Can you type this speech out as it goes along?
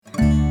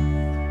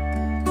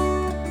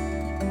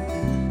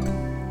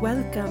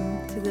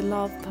Welcome to the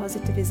Love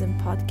Positivism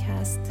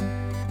podcast.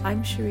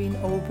 I'm Shireen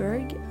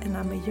Oberg, and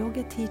I'm a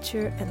yoga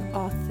teacher and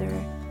author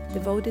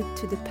devoted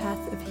to the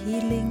path of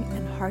healing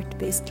and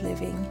heart-based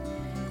living.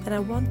 And I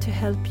want to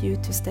help you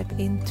to step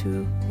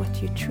into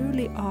what you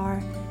truly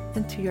are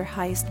and to your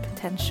highest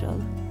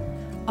potential.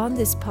 On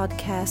this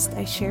podcast,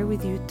 I share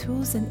with you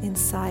tools and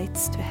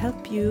insights to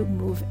help you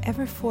move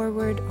ever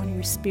forward on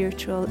your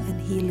spiritual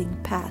and healing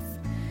path.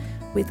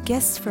 With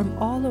guests from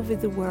all over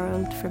the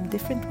world, from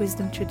different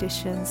wisdom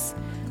traditions,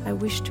 I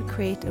wish to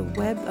create a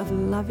web of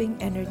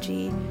loving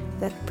energy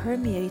that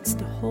permeates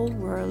the whole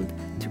world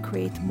to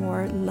create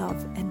more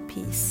love and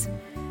peace.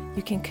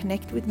 You can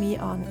connect with me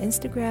on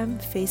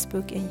Instagram,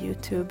 Facebook, and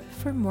YouTube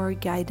for more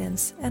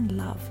guidance and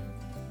love.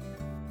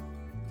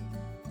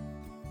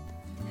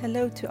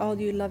 Hello to all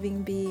you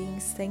loving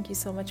beings. Thank you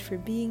so much for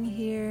being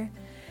here.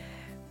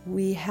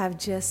 We have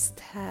just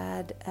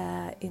had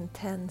an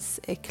intense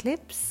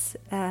eclipse,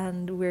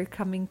 and we're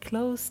coming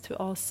close to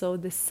also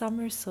the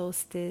summer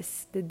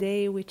solstice, the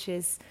day which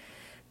is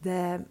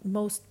the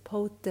most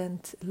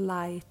potent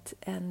light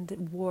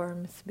and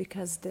warmth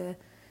because the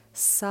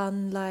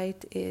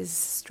sunlight is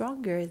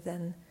stronger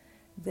than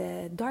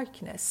the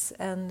darkness.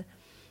 And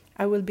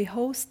I will be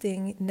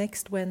hosting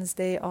next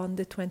Wednesday on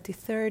the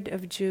 23rd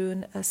of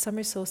June a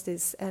summer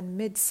solstice and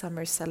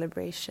midsummer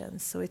celebration.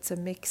 So it's a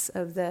mix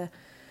of the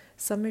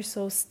summer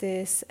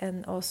solstice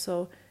and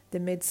also the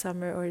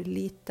midsummer or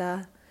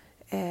Lita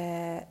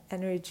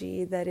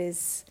energy that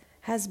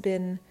has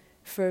been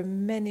for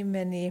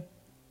many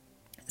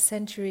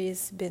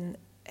centuries been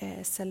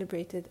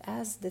celebrated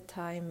as the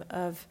time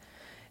of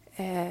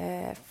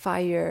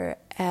fire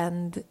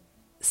and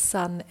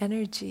sun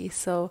energy.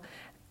 So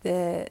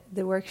the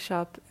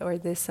workshop or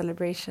the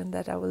celebration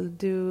that I will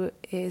do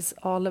is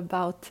all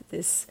about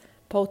this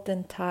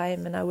potent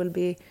time, and I will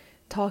be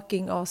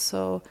talking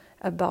also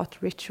about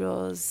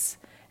rituals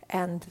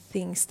and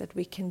things that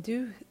we can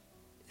do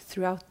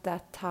throughout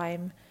that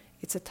time.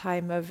 It's a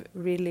time of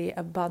really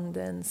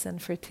abundance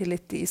and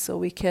fertility, so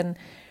we can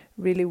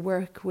really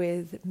work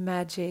with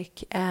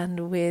magic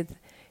and with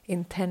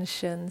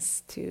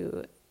intentions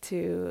to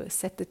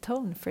set the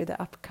tone for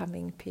the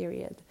upcoming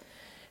period.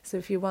 So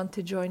if you want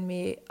to join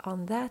me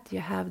on that,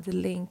 you have the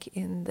link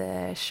in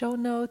the show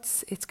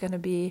notes. It's going to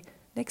be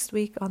next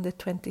week on the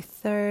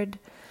 23rd.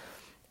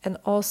 And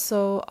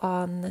also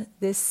on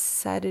this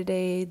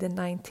Saturday, the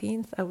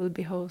 19th, I will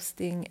be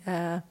hosting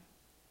a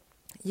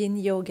Yin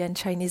Yoga and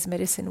Chinese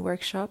medicine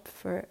workshop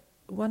for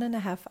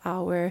 1.5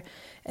 hours.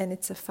 And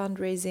it's a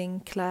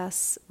fundraising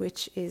class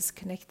which is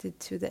connected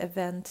to the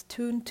event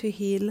Tune to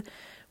Heal,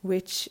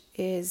 which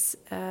is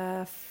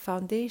a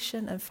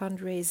foundation and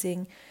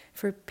fundraising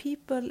for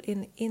people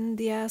in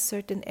India,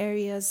 certain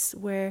areas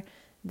where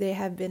they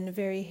have been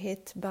very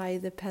hit by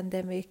the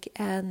pandemic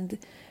and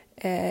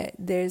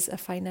there's a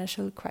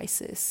financial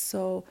crisis.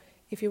 So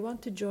if you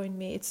want to join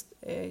me, it's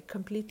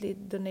completely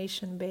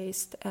donation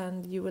based,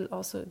 and you will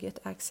also get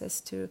access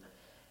to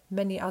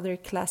many other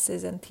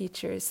classes and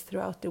teachers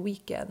throughout the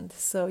weekend.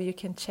 So you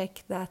can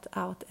check that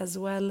out as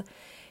well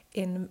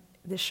in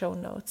the show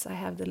notes. I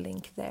have the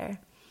link there.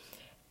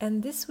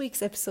 And this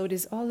week's episode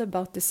is all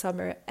about the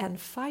summer and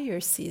fire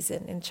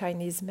season in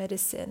Chinese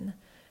medicine.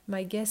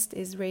 My guest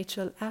is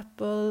Rachel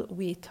Apple.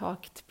 We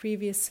talked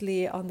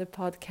previously on the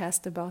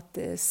podcast about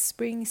the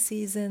spring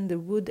season, the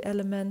wood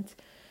element.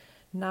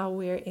 Now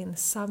we're in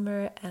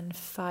summer and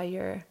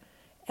fire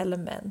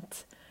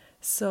element.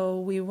 So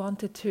we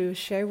wanted to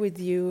share with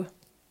you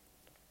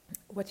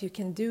what you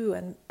can do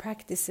and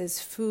practices,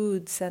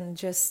 foods, and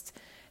just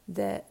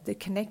the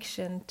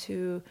connection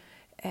to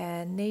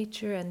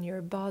nature and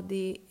your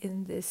body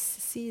in this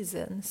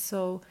season.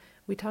 So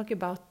we talk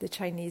about the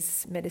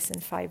Chinese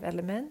medicine 5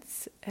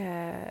 elements,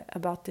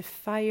 about the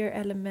fire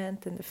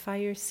element and the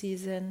fire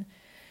season.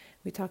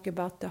 We talk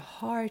about the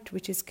heart,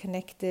 which is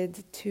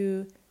connected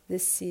to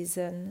this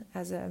season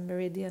as a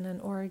meridian and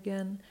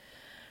organ.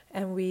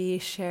 And we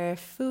share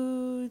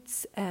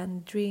foods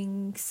and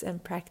drinks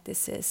and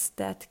practices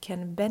that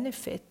can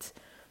benefit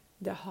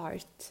the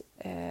heart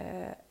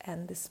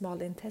and the small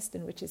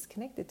intestine, which is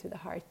connected to the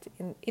heart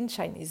in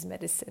Chinese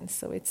medicine.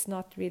 So it's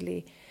not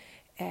really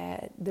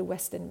the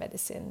Western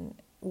medicine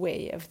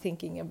way of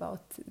thinking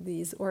about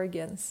these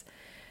organs.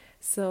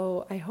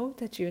 So I hope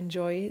that you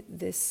enjoy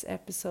this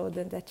episode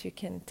and that you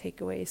can take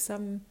away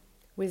some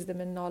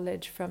wisdom and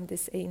knowledge from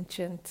this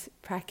ancient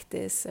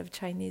practice of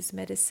Chinese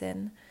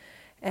medicine.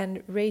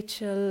 And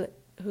Rachel,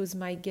 who's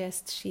my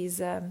guest,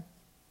 she's an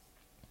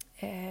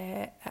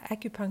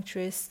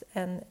acupuncturist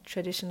and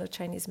traditional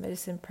Chinese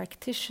medicine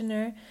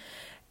practitioner,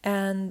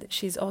 and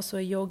she's also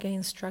a yoga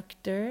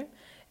instructor,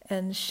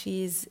 and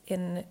she's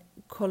in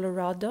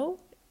Colorado,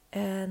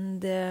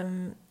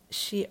 and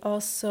she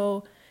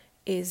also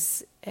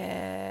is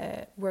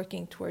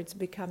working towards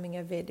becoming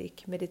a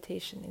Vedic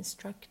meditation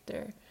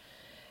instructor.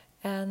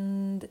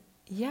 And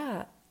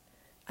yeah,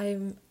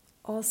 I'm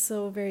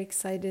also very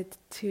excited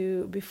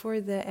to,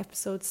 before the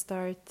episode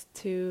starts,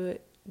 to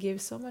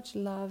give so much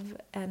love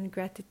and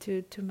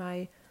gratitude to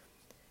my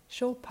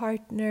show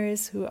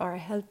partners who are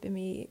helping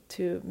me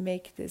to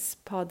make this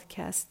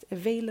podcast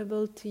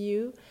available to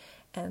you,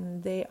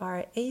 and they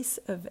are Ace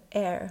of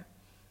Air.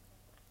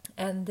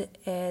 And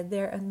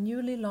they're a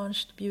newly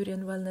launched beauty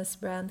and wellness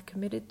brand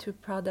committed to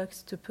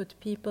products to put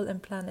people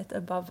and planet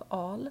above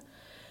all.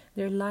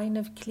 Their line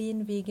of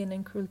clean, vegan,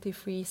 and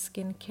cruelty-free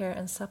skincare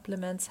and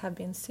supplements have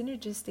been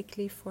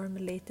synergistically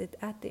formulated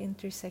at the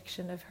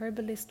intersection of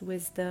herbalist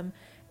wisdom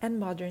and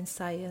modern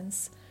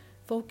science,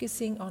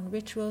 focusing on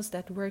rituals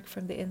that work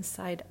from the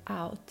inside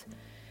out.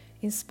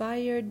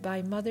 Inspired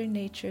by Mother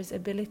Nature's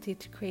ability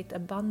to create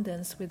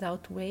abundance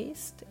without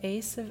waste,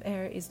 Ace of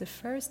Air is the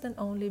first and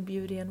only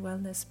beauty and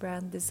wellness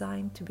brand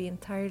designed to be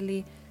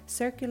entirely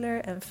circular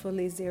and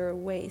fully zero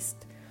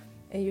waste.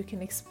 And you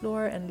can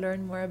explore and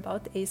learn more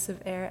about Ace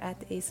of Air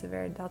at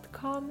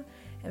aceofair.com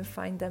and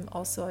find them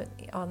also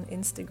on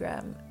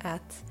Instagram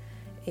at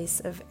Ace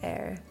of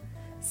Air.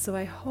 So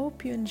I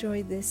hope you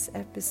enjoyed this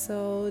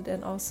episode,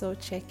 and also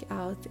check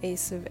out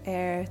Ace of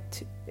Air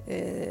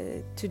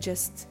to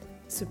just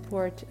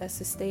support a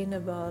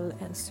sustainable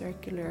and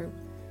circular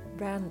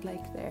brand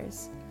like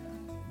theirs.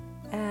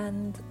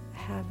 And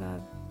have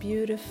a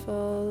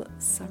beautiful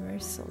summer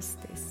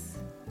solstice.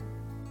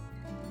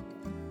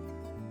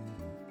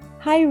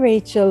 Hi,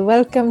 Rachel.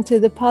 Welcome to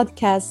the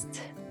podcast.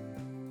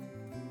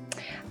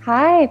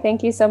 Hi,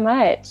 thank you so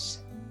much.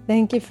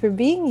 Thank you for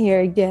being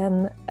here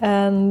again.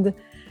 And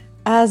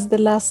as the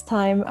last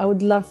time, I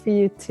would love for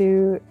you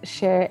to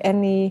share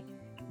any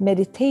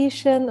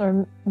meditation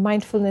or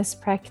mindfulness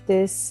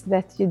practice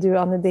that you do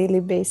on a daily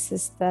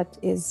basis that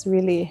is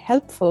really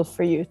helpful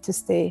for you to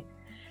stay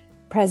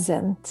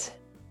present.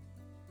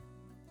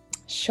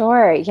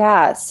 Sure,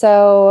 yeah.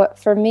 So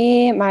for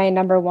me, my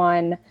number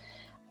one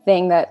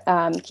thing that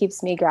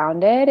keeps me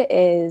grounded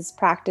is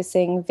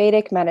practicing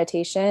Vedic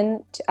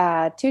meditation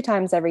 2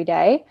 times every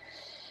day.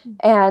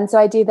 And so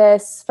I do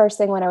this first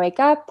thing when I wake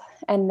up,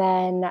 and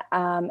then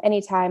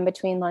anytime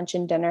between lunch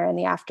and dinner in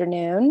the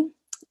afternoon.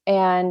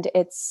 And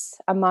it's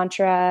a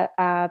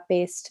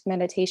mantra-based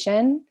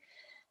meditation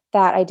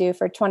that I do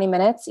for 20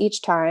 minutes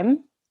each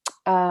time.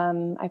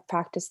 I've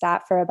practiced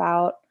that for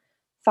about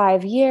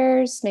 5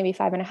 years, maybe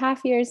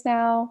 5.5 years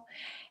now.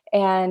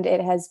 And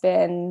it has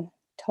been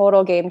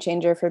total game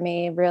changer for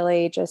me.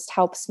 Really just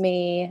helps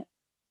me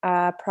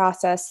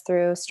process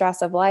through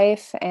stress of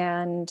life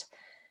and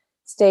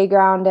stay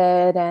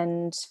grounded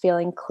and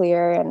feeling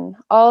clear and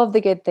all of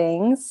the good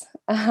things.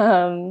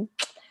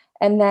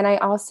 And then I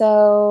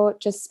also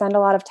just spend a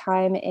lot of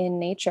time in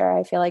nature.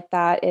 I feel like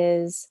that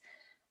is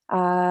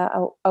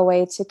a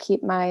way to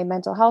keep my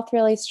mental health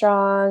really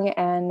strong,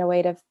 and a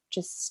way to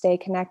just stay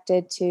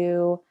connected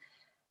to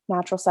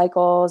natural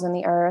cycles and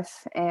the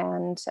earth.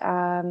 And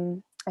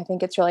I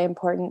think it's really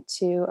important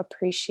to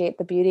appreciate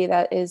the beauty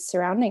that is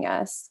surrounding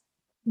us.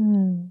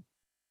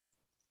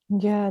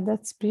 Yeah,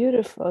 that's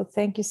beautiful.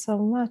 Thank you so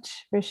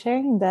much for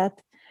sharing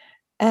that.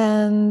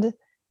 And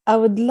I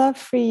would love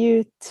for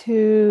you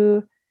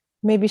to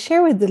maybe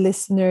share with the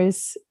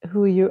listeners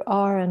who you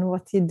are and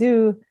what you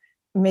do.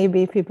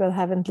 Maybe people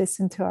haven't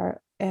listened to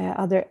our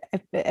other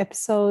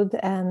episode,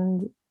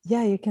 and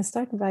yeah, you can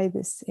start by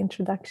this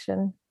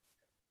introduction.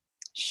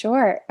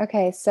 Sure.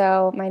 Okay.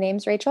 So my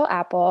name's Rachel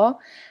Apple.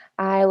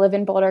 I live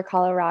in Boulder,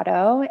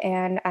 Colorado,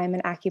 and I'm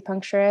an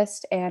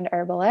acupuncturist and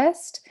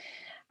herbalist.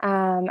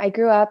 I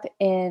grew up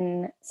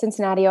in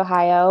Cincinnati,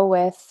 Ohio,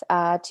 with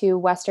 2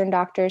 Western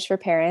doctors for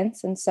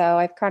parents. And so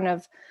I've kind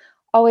of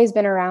always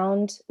been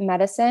around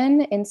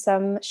medicine in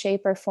some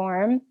shape or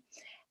form.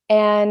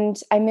 And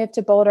I moved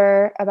to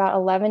Boulder about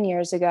 11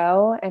 years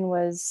ago and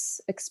was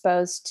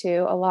exposed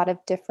to a lot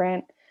of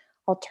different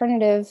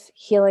alternative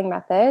healing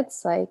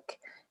methods, like,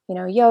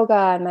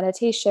 yoga and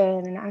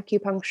meditation and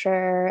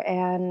acupuncture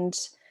and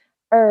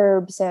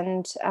herbs,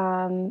 and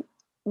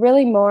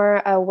really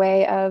more a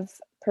way of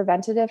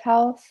preventative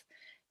health,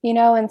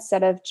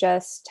 instead of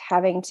just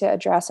having to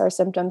address our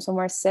symptoms when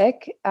we're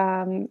sick.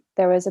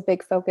 There was a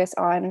big focus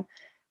on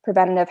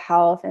preventative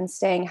health and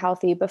staying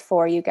healthy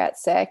before you get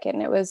sick.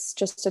 And it was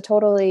just a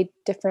totally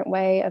different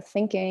way of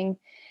thinking.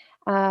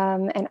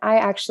 And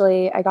I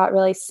got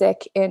really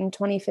sick in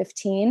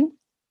 2015.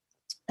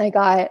 I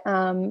got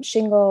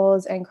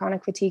shingles and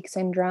chronic fatigue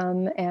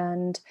syndrome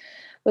and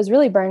was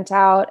really burnt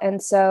out.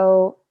 And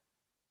so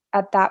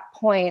at that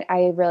point,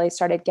 I really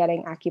started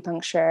getting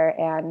acupuncture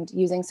and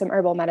using some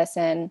herbal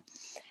medicine,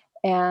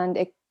 and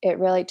it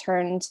really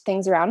turned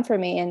things around for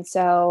me. And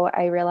so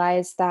I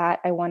realized that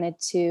I wanted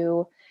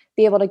to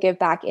be able to give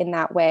back in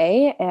that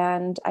way.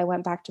 And I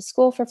went back to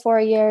school for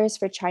 4 years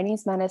for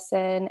Chinese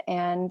medicine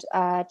and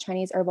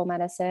Chinese herbal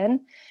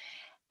medicine.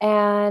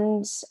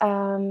 And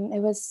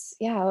it was,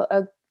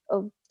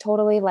 a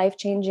totally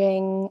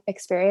life-changing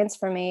experience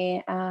for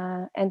me.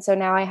 And so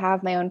now I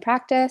have my own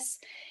practice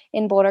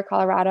in Boulder,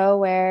 Colorado,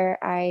 where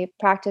I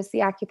practice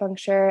the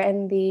acupuncture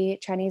and the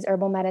Chinese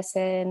herbal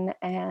medicine.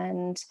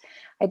 And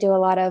I do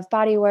a lot of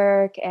body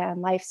work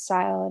and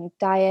lifestyle and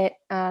diet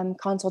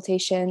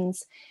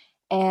consultations.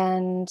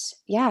 And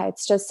yeah,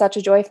 it's just such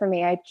a joy for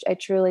me. I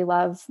truly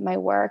love my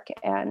work.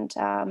 And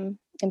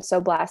am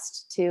so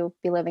blessed to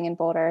be living in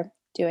Boulder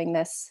doing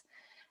this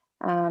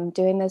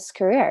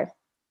career.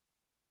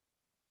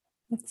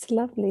 That's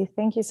lovely.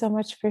 Thank you so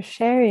much for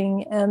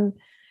sharing. And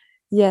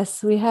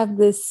yes, we have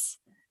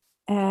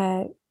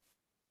uh,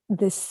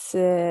 this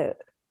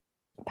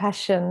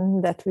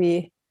passion that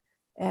we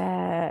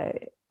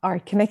are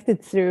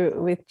connected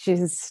through, which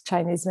is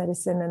Chinese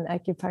medicine and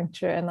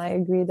acupuncture. And I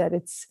agree that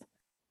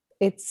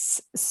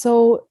it's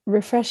so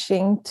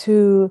refreshing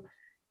to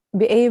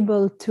be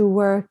able to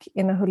work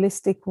in a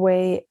holistic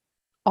way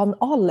on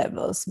all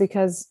levels,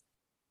 because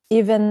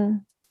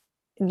even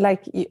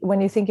like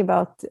when you think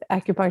about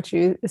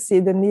acupuncture, you see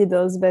the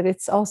needles, but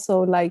it's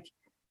also like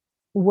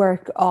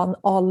work on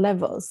all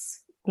levels,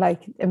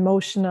 like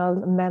emotional,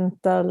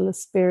 mental,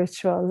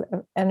 spiritual,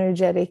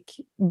 energetic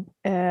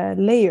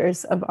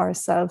layers of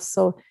ourselves.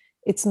 So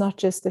it's not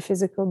just the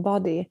physical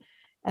body.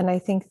 And I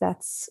think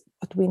that's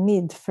what we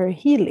need for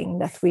healing,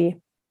 that we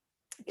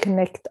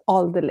connect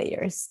all the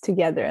layers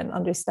together and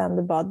understand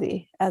the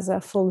body as a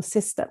full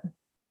system.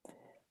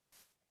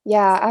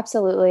 Yeah,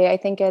 absolutely. I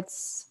think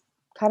it's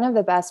kind of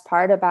the best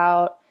part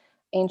about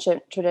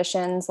ancient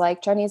traditions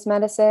like Chinese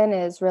medicine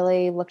is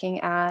really looking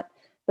at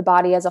the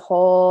body as a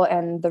whole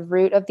and the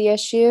root of the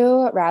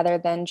issue rather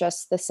than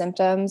just the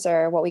symptoms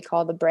or what we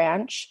call the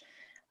branch,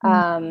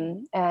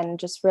 and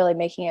just really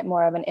making it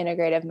more of an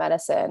integrative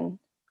medicine.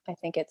 I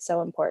think it's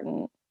so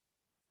important.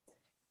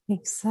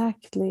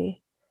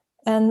 Exactly.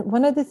 And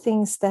one of the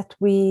things that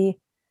we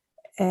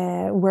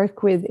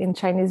work with in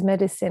Chinese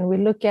medicine, we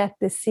look at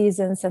the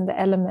seasons and the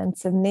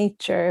elements of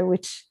nature,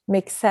 which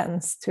makes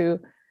sense to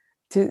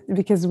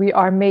because we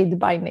are made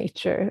by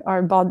nature.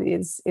 Our body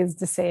is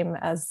the same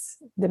as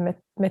the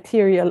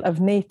material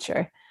of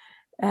nature.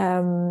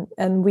 And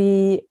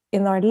we,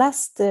 in our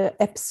last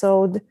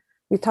episode,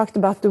 we talked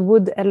about the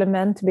wood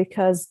element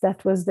because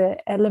that was the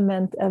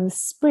element of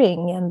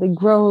spring and the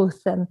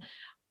growth and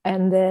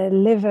the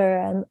liver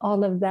and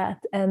all of that.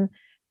 And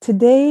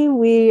today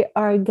we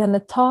are going to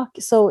talk.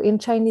 So in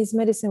Chinese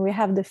medicine, we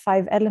have the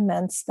 5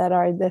 elements that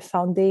are the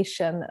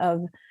foundation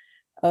of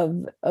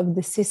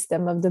the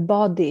system of the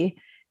body,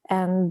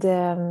 and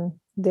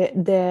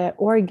the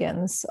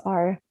organs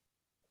are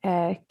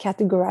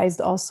categorized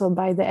also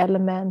by the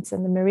elements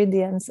and the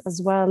meridians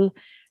as well.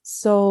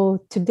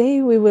 So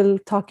today we will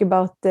talk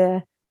about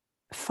the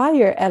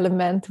fire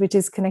element, which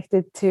is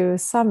connected to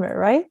summer,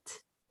 right?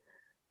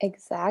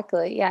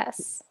 Exactly.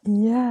 Yes.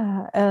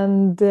 Yeah,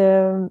 and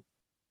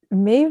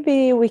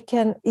maybe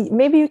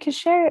you can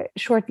share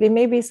shortly.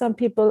 Maybe some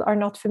people are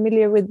not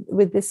familiar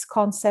with this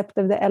concept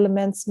of the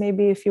elements.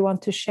 Maybe if you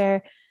want to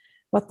share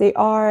what they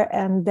are,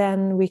 and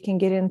then we can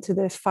get into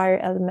the fire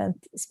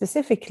element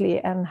specifically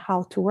and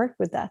how to work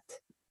with that.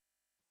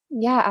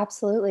 Yeah,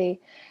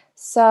 absolutely.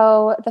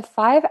 So the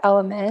 5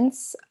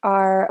 elements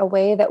are a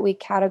way that we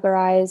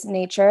categorize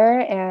nature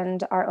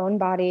and our own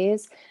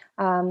bodies,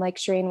 like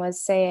Shireen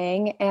was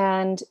saying,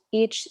 and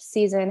each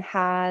season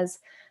has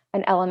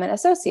an element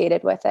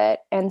associated with it.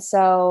 And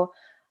so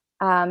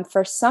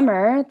for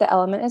summer, the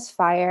element is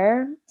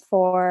fire.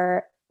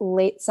 For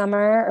late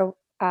summer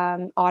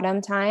or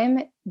autumn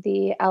time,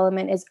 the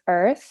element is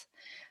earth.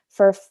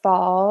 For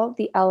fall,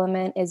 the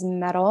element is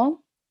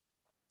metal.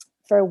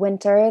 For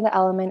winter, the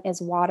element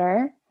is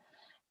water.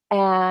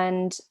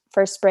 And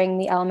for spring,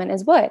 the element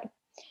is wood.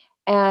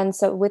 And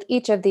so, with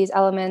each of these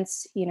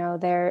elements,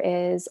 there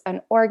is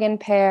an organ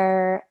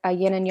pair, a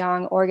yin and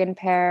yang organ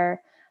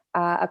pair,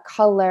 a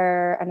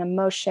color, an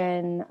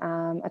emotion,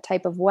 a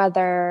type of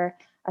weather,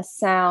 a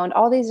sound,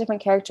 all these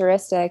different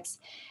characteristics.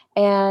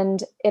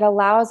 And it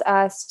allows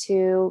us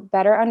to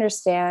better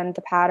understand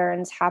the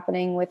patterns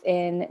happening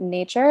within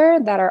nature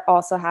that are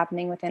also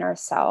happening within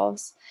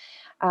ourselves.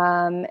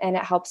 And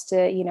it helps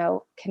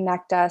to,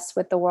 connect us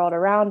with the world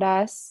around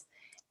us.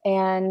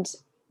 And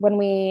when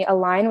we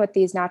align with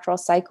these natural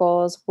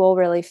cycles, we'll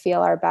really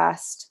feel our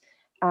best.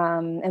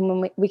 And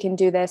when we can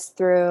do this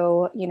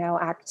through,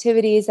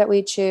 activities that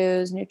we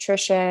choose,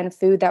 nutrition,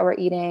 food that we're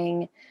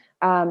eating,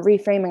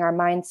 reframing our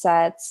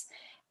mindsets.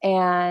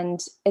 And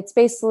it's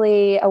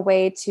basically a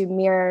way to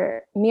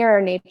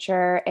mirror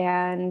nature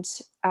and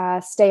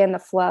stay in the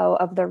flow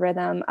of the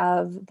rhythm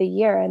of the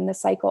year and the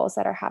cycles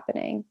that are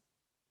happening.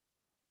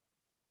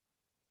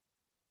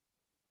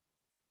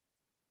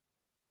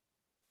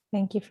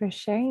 Thank you for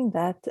sharing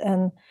that.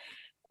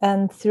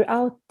 And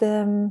throughout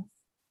the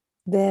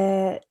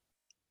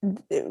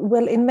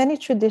well, in many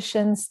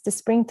traditions, the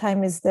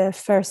springtime is the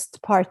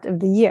first part of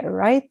the year,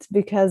 right?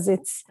 Because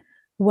it's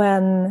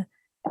when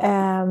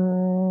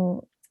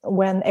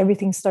when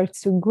everything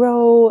starts to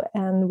grow,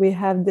 and we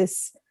have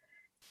this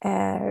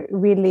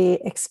really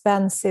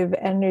expansive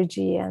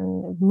energy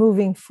and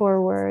moving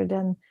forward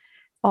and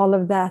all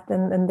of that,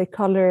 and the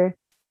color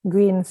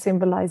green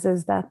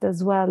symbolizes that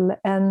as well.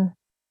 And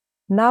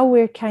now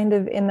we're kind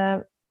of in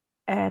a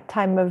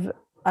time of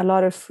a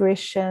lot of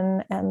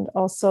fruition, and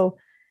also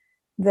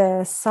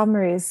the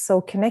summer is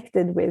so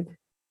connected with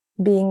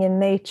being in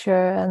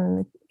nature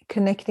and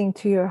connecting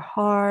to your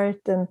heart.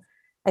 And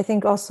I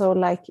think also,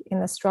 like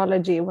in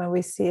astrology, when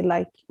we see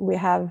like we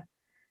have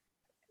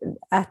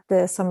at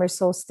the summer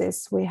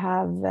solstice, we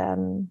have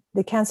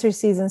the Cancer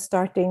season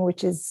starting,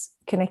 which is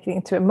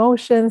connecting to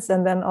emotions,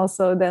 and then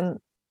also then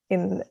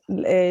in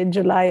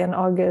July and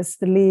August,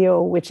 the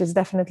Leo, which is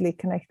definitely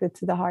connected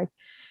to the heart.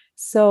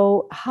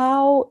 So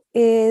how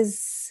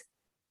is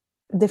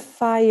the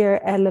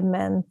fire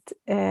element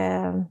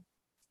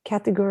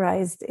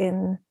categorized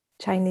in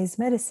Chinese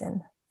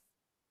medicine?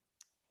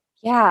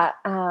 Yeah,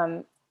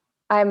 I'm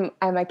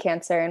a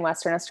Cancer in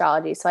Western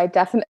astrology, so I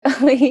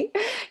definitely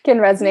can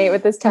resonate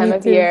with this time Me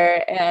of too.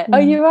 year. And oh,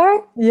 you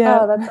are? Yeah.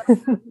 Oh, that's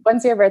awesome.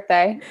 When's your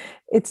birthday?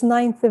 It's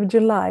 9th of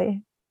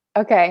July.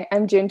 Okay,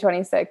 I'm June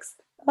 26th.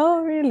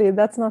 Oh, really?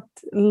 That's not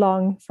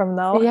long from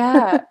now.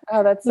 Yeah.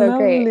 Oh, that's so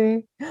great.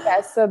 Lovely.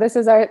 Yes, so this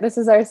is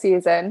our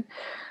season.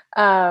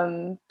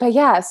 But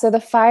yeah, so the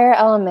fire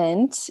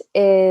element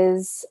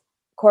is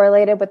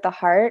correlated with the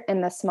heart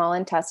and the small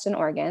intestine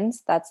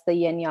organs. That's the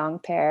yin yang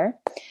pair.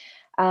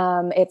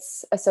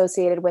 It's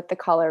associated with the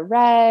color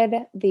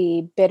red,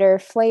 the bitter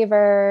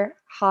flavor,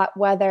 hot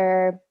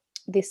weather,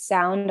 the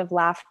sound of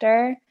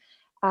laughter,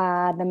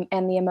 and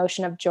the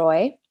emotion of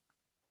joy.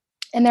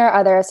 And there are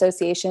other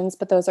associations,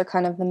 but those are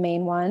kind of the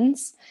main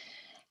ones.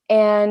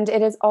 And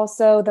it is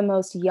also the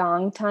most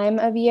yang time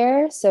of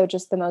year. So,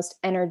 just the most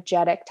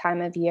energetic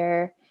time of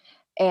year,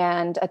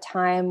 and a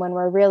time when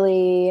we're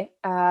really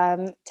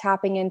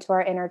tapping into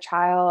our inner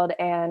child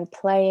and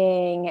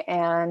playing.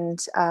 And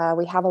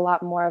we have a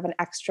lot more of an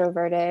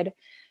extroverted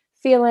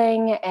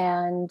feeling.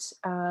 And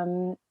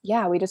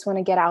yeah, we just want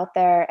to get out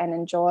there and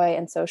enjoy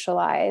and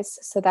socialize.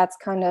 So, that's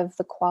kind of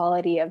the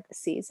quality of the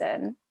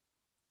season.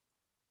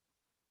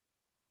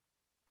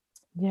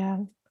 Yeah.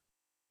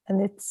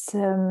 And it's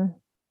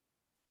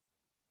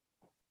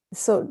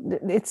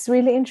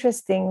really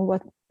interesting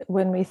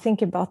when we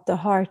think about the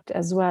heart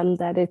as well,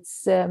 that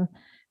it's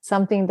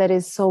something that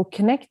is so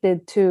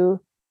connected to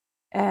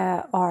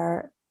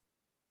our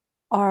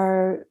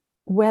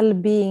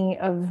well-being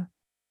of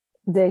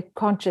the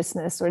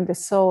consciousness or the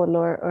soul,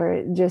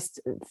 or just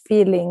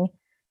feeling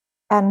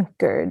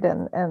anchored,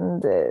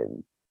 and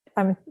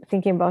I'm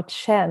thinking about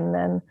Shen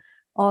and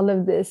all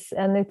of this,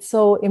 and it's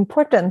so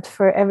important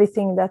for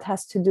everything that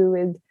has to do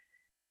with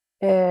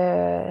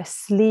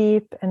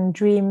sleep and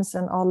dreams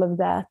and all of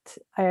that.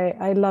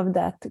 I love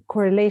that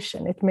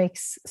correlation. It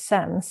makes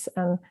sense.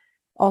 And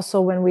also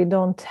when we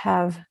don't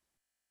have,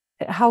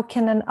 how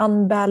can an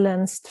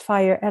unbalanced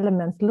fire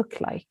element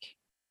look like?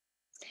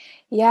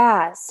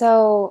 Yeah.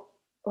 So,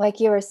 like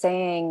you were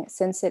saying,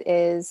 since it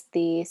is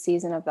the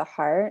season of the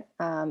heart,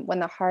 when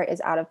the heart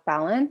is out of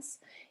balance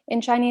in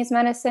Chinese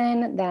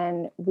medicine,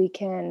 then we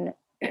can,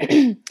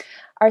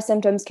 our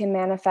symptoms can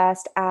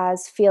manifest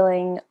as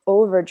feeling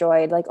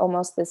overjoyed, like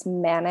almost this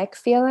manic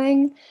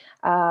feeling,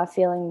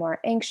 feeling more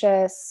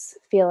anxious,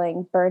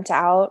 feeling burnt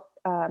out.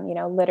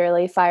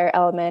 Literally, fire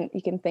element,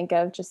 you can think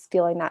of just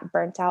feeling that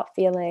burnt out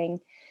feeling,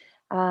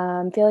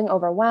 feeling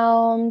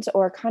overwhelmed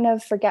or kind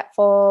of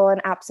forgetful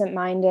and absent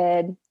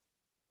minded.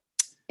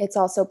 It's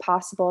also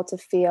possible to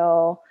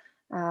feel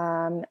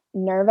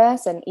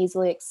nervous and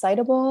easily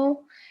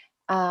excitable,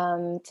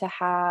 to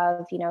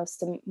have,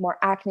 some more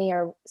acne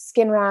or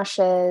skin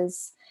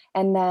rashes.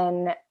 And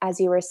then, as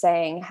you were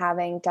saying,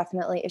 having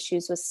definitely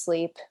issues with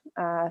sleep,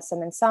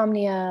 some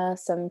insomnia,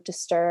 some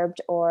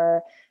disturbed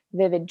or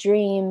vivid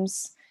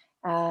dreams,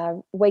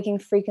 waking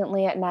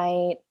frequently at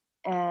night,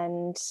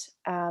 and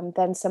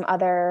then some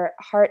other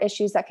heart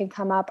issues that can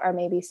come up are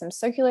maybe some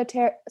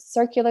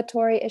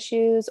circulatory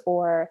issues,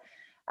 or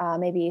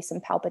maybe some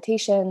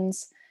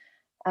palpitations.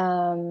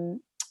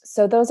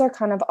 So those are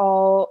kind of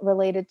all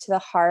related to the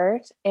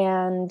heart.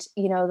 And,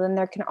 then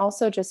there can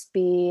also just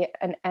be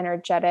an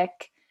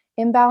energetic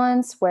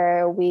imbalance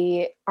where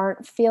we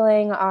aren't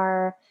feeling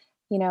our,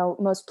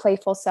 most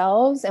playful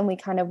selves. And we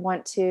kind of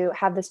want to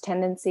have this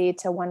tendency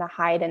to want to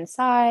hide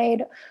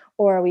inside,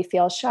 or we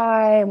feel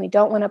shy and we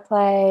don't want to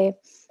play.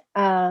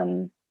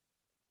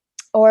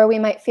 Or we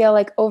might feel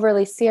like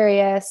overly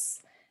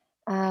serious.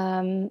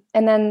 And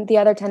then the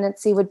other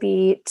tendency would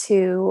be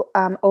to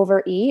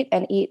overeat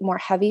and eat more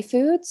heavy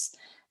foods,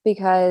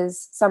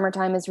 because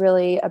summertime is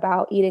really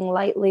about eating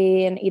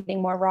lightly and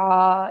eating more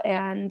raw.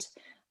 And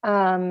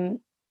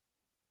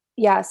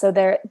yeah, so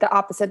the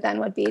opposite then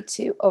would be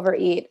to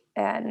overeat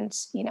and,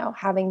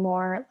 having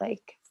more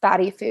like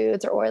fatty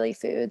foods or oily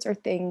foods or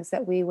things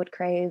that we would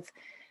crave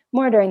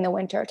more during the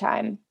winter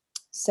time.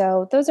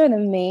 So those are the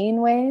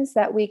main ways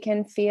that we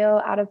can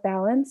feel out of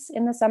balance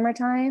in the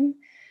summertime.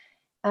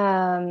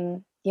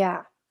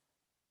 Yeah.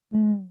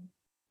 Mm.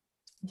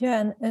 Yeah,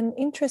 and an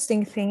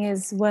interesting thing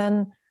is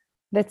when,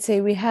 let's say,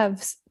 we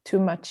have too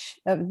much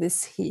of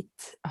this heat,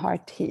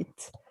 heart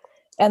heat.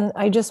 And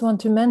I just want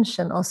to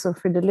mention also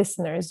for the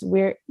listeners,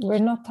 we're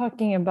not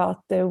talking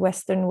about the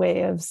Western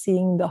way of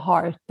seeing the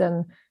heart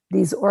and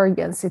these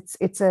organs.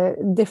 It's a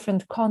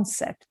different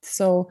concept.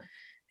 So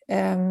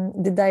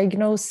the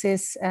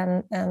diagnosis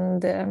and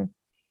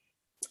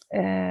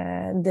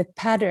the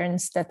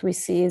patterns that we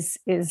see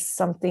is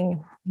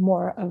something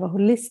more of a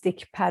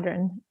holistic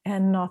pattern,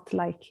 and not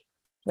like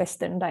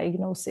Western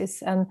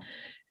diagnosis. And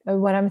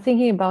what I'm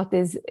thinking about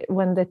is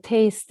when the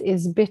taste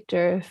is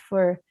bitter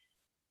for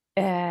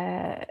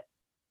uh,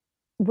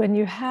 when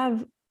you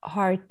have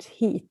heart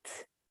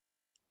heat,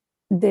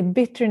 the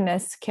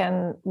bitterness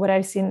can, what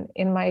I've seen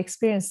in my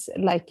experience,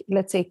 like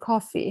let's say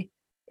coffee,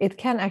 it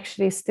can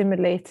actually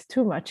stimulate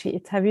too much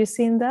heat. Have you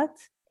seen that?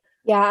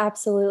 Yeah,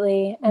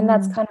 absolutely. And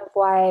that's Mm, kind of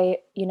why,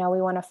 we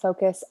want to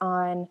focus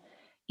on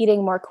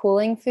eating more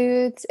cooling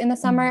foods in the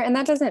summer. mm, And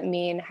that doesn't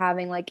mean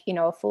having like,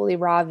 a fully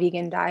raw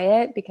vegan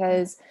diet,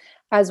 because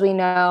as we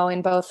know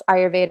in both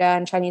Ayurveda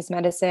and Chinese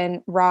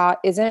medicine, raw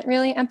isn't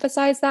really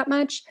emphasized that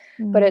much,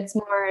 but mm, it's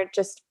more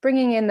just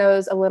bringing in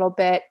those a little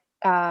bit,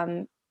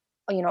 um,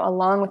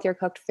 along with your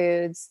cooked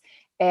foods,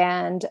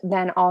 and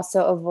then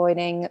also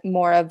avoiding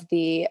more of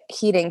the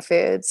heating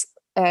foods,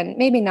 and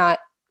maybe not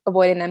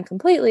avoiding them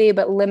completely,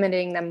 but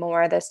limiting them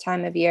more this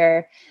time of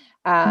year,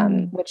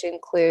 mm, which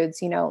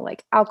includes,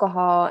 like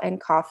alcohol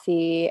and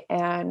coffee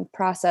and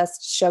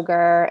processed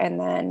sugar, and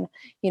then,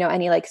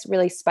 any like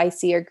really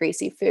spicy or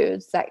greasy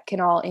foods that can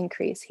all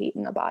increase heat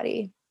in the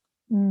body.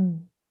 mm.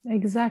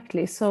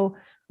 Exactly. So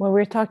when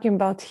we're talking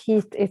about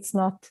heat, it's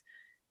not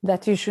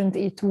that you shouldn't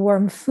eat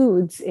warm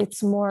foods.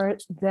 It's more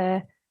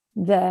the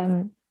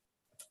the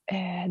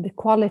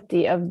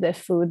quality of the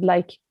food.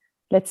 Like,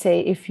 let's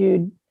say if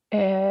you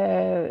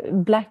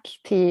black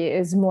tea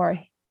is more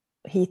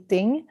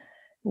heating,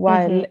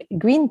 while Hmm.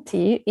 green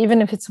tea,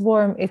 even if it's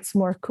warm, it's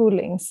more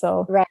cooling.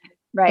 So Right,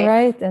 right.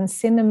 right, and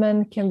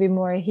cinnamon can be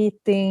more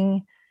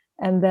heating,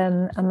 and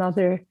then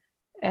another,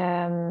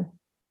 um,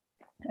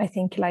 I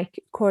think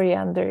like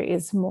coriander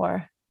is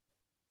more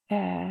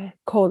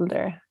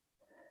colder.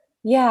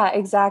 Yeah,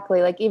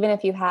 exactly. Like even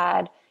if you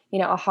had,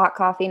 a hot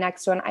coffee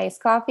next to an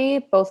iced coffee,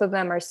 both of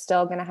them are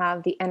still going to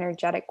have the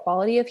energetic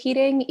quality of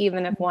heating,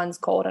 even if one's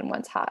cold and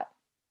one's hot.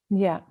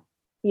 Yeah.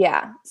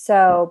 Yeah.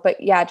 So,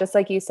 but yeah, just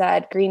like you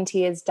said, green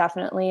tea is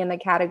definitely in the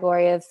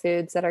category of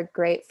foods that are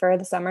great for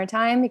the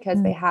summertime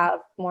because they Mm. have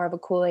more of a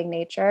cooling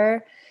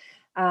nature.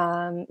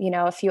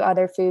 A few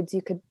other foods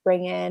you could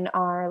bring in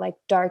are like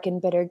dark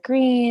and bitter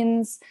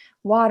greens,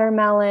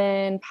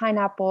 watermelon,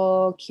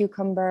 pineapple,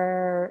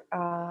 cucumber,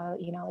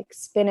 like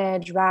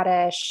spinach,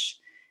 radish,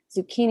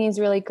 zucchini is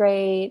really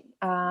great.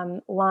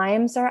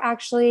 Limes are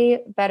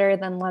actually better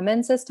than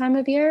lemons this time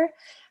of year,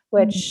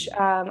 which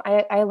Mm.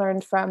 I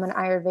learned from an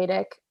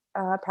Ayurvedic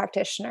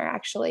practitioner,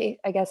 actually.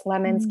 I guess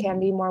lemons can Mm.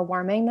 be more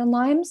warming than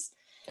limes.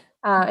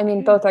 I mean,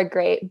 Okay. both are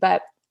great,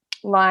 but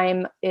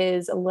lime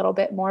is a little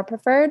bit more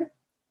preferred.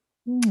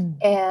 Mm.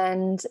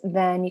 And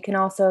then you can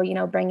also,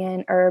 bring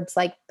in herbs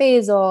like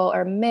basil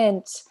or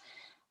mint.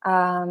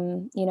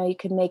 You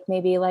could make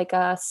maybe like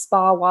a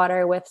spa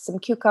water with some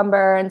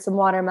cucumber and some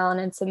watermelon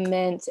and some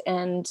mint,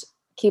 and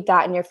keep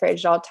that in your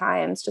fridge at all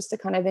times just to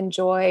kind of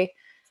enjoy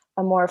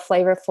a more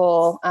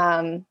flavorful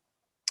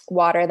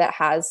water that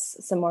has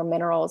some more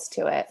minerals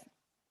to it.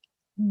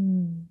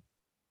 Mm.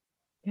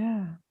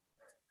 Yeah,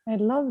 I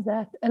love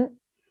that. And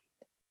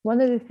one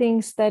of the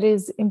things that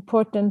is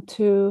important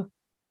to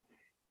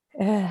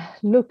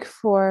look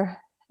for,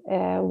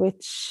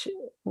 which,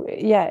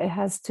 yeah, it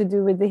has to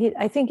do with the heat.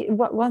 I think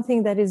one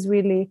thing that is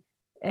really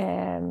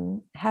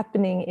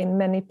happening in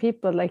many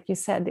people, like you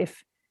said,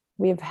 if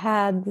we've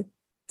had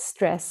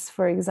stress,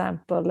 for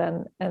example,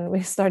 and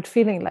we start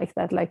feeling like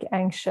that, like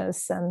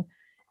anxious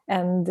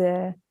and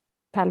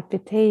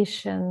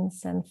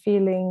palpitations and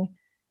feeling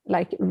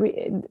like,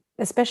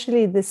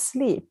 especially the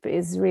sleep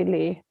is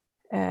really.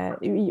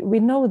 We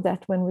know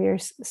that when we are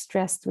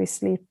stressed, we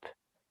sleep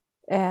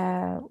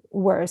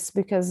worse,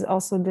 because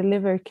also the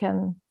liver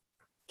can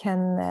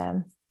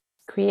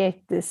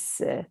create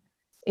this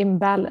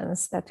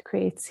imbalance that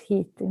creates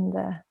heat in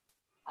the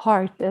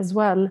heart as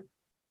well.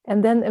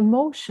 And then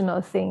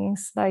emotional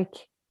things,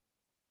 like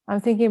I'm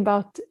thinking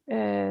about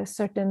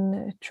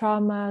certain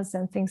traumas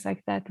and things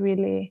like that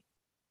really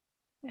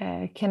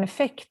can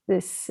affect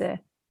this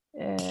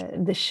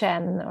the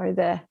shen or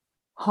the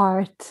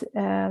heart.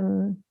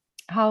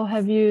 How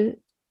have you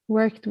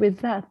worked with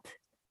that?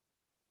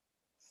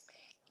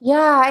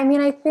 Yeah, I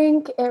mean, I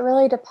think it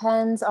really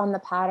depends on the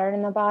pattern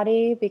in the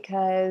body,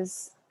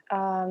 because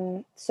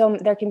so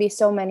there can be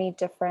so many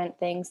different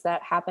things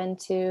that happen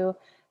to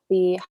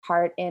the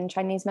heart in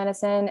Chinese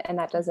medicine, and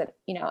that doesn't,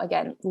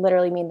 again,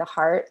 literally mean the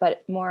heart,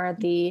 but more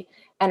the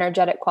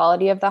energetic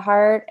quality of the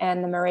heart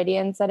and the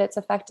meridians that it's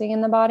affecting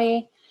in the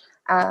body.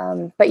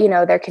 But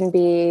there can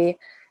be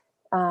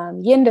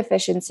yin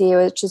deficiency,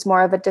 which is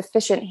more of a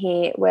deficient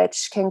heat,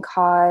 which can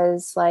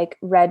cause like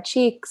red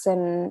cheeks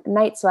and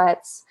night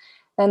sweats.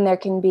 Then there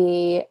can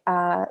be,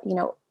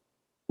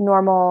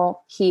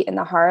 normal heat in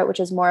the heart, which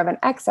is more of an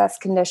excess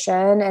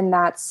condition. And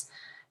that's,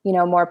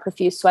 more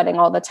profuse sweating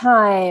all the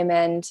time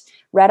and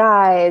red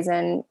eyes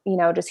and,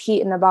 just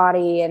heat in the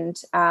body.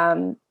 And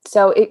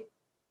so it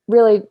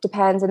really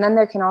depends. And then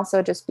there can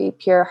also just be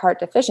pure heart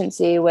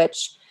deficiency,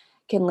 which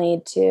can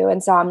lead to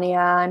insomnia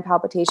and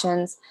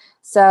palpitations.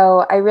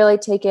 So I really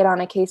take it on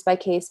a case by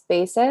case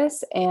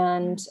basis.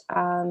 And,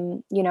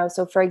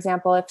 so for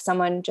example, if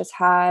someone just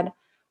had,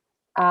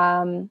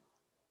 um,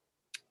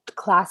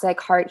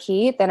 classic heart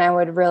heat, then I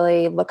would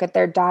really look at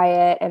their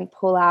diet and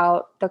pull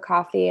out the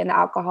coffee and the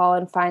alcohol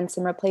and find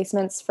some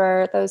replacements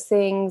for those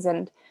things,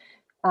 and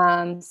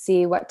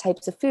see what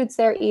types of foods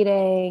they're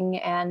eating,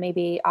 and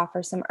maybe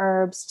offer some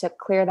herbs to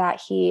clear that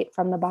heat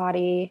from the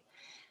body.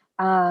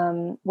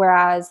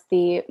 Whereas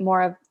the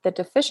more of the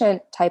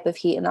deficient type of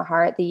heat in the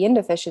heart, the yin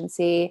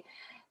deficiency,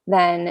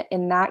 then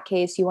in that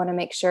case, you want to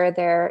make sure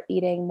they're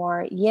eating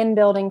more yin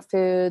building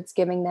foods,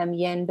 giving them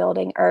yin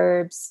building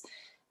herbs,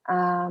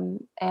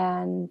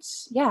 and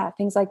yeah,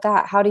 things like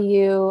that. How do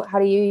you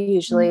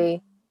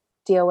usually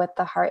deal with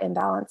the heart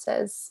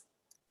imbalances?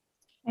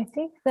 I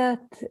think that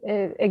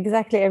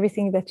exactly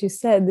everything that you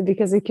said,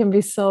 because it can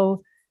be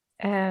so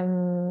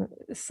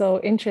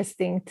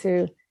interesting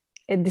to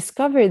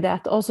discover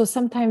that. Also,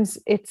 sometimes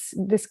it's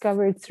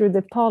discovered through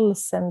the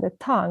pulse and the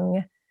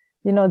tongue.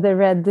 You know, the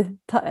red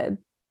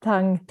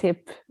tongue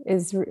tip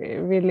is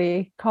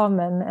really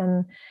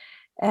common,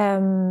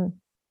 and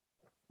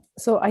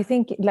so I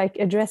think like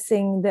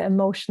addressing the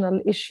emotional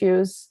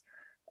issues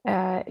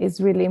is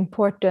really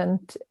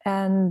important,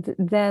 and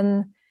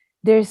then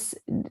there's,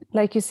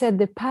 like you said,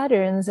 the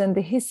patterns and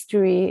the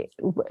history,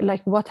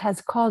 like what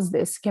has caused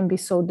this can be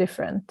so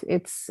different.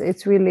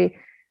 It's really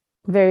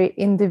very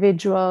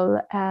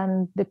individual,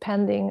 and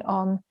depending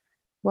on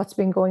what's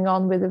been going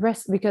on with the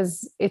rest,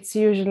 because it's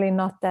usually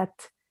not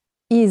that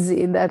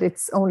easy that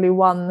it's only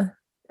one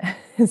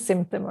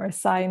symptom or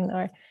sign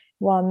or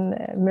one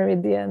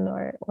meridian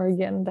or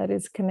organ that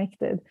is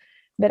connected.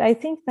 But I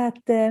think that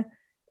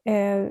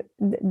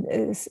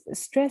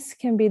stress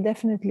can be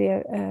definitely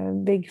a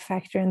big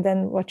factor. And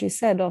then what you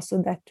said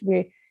also, that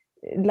we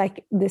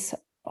like this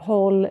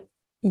whole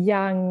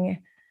young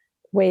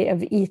way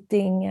of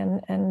eating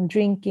and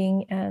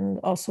drinking and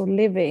also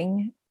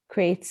living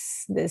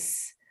creates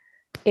this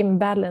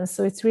imbalance.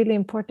 So it's really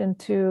important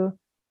to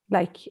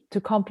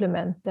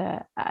complement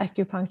the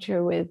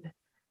acupuncture with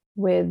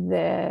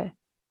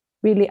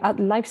really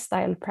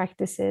lifestyle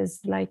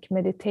practices like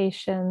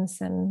meditations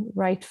and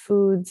right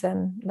foods,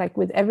 and like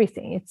with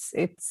everything,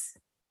 it's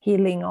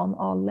healing on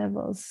all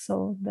levels.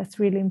 So that's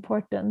really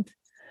important.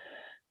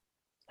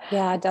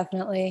 Yeah,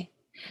 definitely.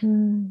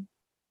 Mm.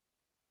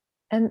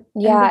 And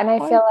Yeah, the and I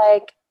heart, feel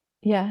like,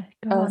 yeah,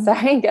 go oh, on.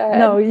 sorry, go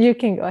No, ahead. you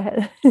can go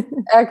ahead.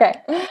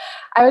 Okay.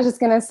 I was just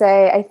going to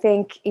say, I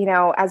think,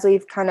 as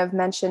we've kind of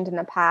mentioned in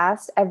the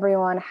past,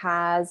 everyone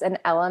has an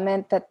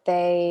element that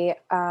they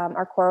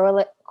are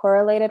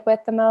correlated with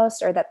the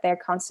most, or that their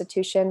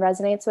constitution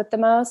resonates with the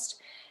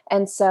most.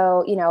 And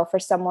so, for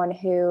someone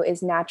who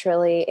is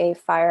naturally a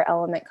fire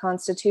element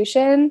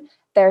constitution,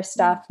 their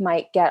stuff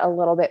might get a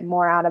little bit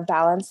more out of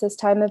balance this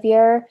time of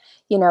year.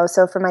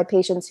 So for my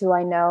patients who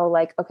I know,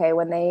 like, okay,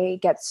 when they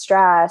get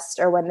stressed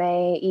or when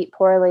they eat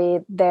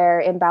poorly,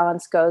 their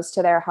imbalance goes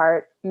to their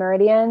heart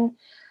meridian,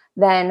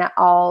 then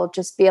I'll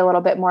just be a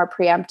little bit more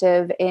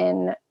preemptive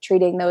in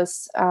treating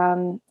those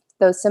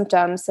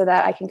symptoms, so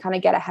that I can kind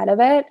of get ahead of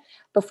it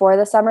before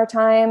the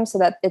summertime, so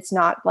that it's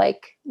not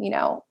like,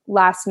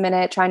 last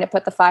minute trying to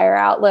put the fire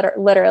out,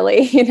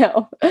 literally,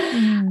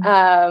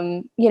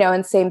 Mm.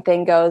 and same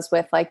thing goes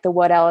with like the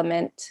wood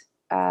element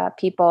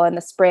people in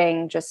the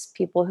spring, just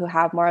people who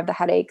have more of the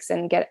headaches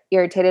and get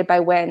irritated by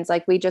winds.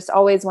 Like, we just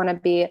always want to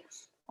be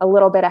a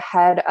little bit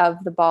ahead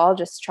of the ball,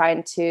 just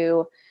trying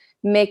to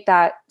make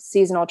that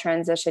seasonal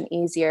transition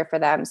easier for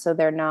them, so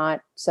they're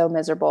not so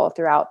miserable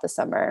throughout the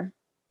summer.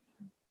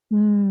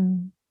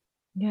 Mm.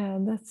 Yeah,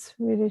 that's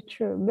really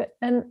true.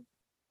 And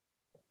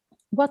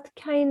what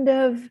kind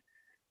of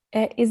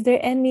is there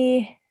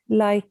any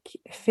like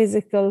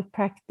physical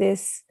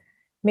practice?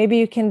 Maybe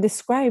you can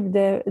describe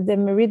the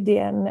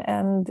meridian,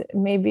 and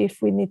maybe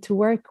if we need to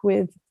work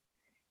with,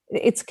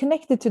 it's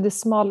connected to the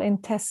small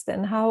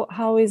intestine.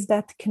 How is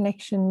that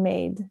connection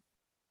made?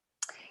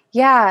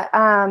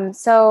 Yeah.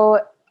 So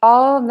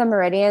all of the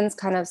meridians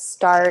kind of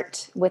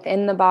start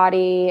within the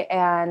body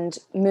and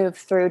move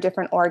through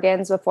different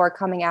organs before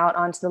coming out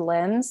onto the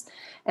limbs.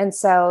 And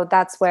so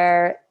that's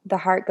where the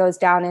heart goes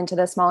down into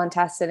the small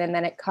intestine, and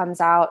then it comes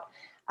out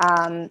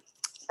kind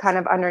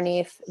of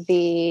underneath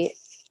the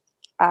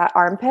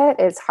armpit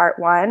is heart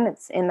one.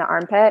 It's in the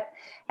armpit.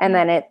 And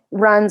then it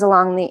runs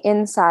along the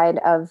inside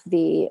of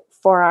the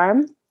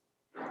forearm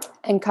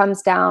and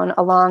comes down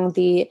along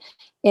the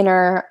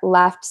inner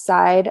left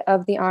side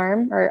of the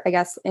arm, or I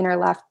guess inner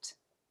left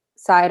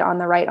side on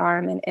the right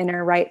arm and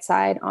inner right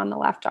side on the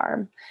left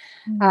arm.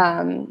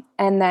 And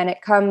then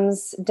it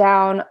comes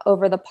down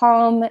over the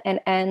palm and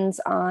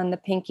ends on the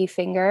pinky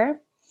finger,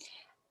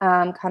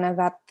 kind of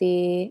at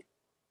the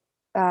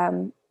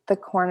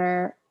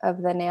corner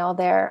of the nail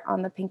there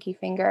on the pinky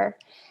finger.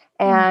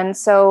 And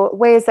so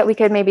ways that we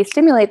could maybe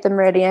stimulate the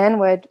meridian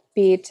would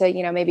be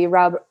to, maybe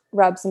rub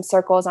some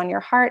circles on your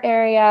heart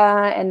area,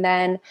 and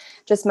then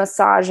just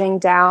massaging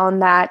down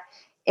that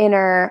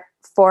inner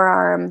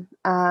forearm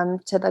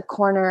to the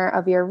corner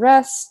of your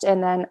wrist,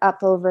 and then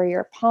up over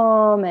your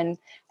palm and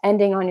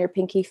ending on your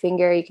pinky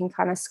finger. You can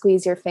kind of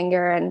squeeze your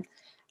finger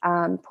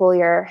and pull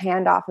your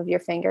hand off of your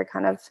finger,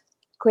 kind of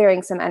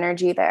clearing some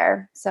energy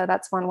there. So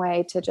that's one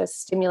way to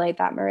just stimulate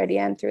that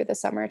meridian through the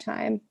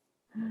summertime.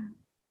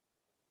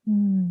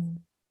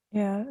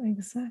 Yeah,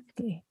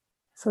 exactly.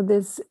 So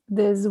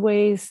there's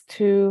ways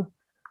to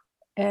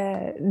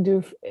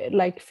do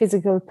like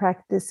physical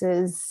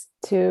practices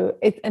to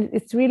it, and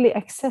it's really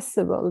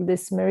accessible,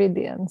 this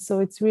meridian. So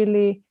it's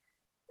really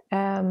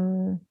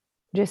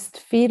just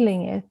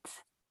feeling it,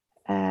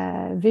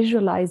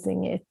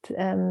 visualizing it,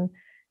 and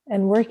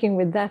working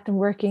with that, and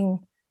working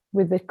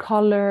with the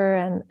color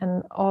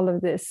and all of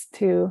this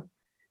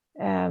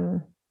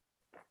um,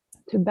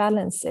 to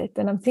balance it.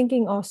 And I'm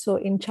thinking also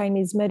in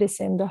Chinese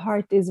medicine, the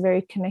heart is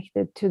very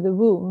connected to the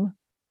womb,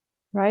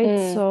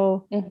 right?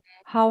 So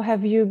how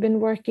have you been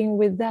working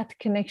with that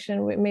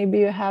connection? Maybe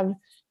you have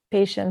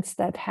patients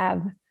that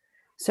have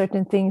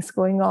certain things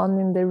going on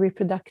in the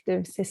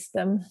reproductive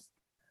system.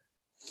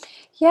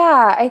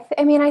 Yeah,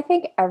 I mean, I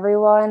think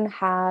everyone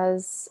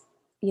has,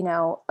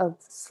 a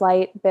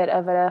slight bit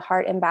of a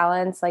heart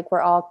imbalance. Like, we're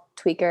all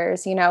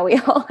tweakers, we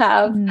all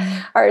have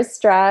our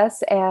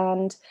stress,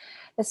 and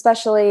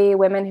especially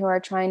women who are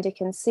trying to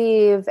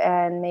conceive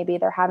and maybe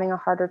they're having a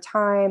harder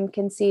time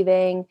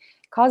conceiving,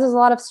 causes a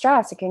lot of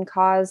stress. It can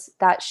cause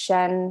that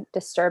Shen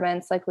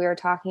disturbance, like we were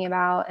talking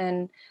about.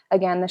 And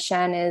again, the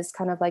Shen is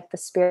kind of like the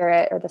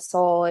spirit or the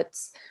soul.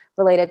 It's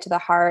related to the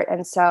heart.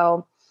 And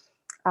so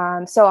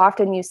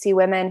often you see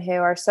women who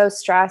are so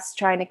stressed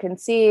trying to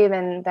conceive,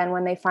 and then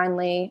when they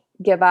finally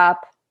give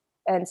up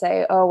and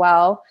say, oh,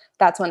 well,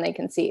 that's when they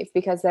conceive,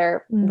 because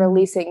they're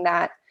releasing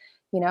that,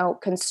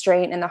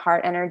 constraint in the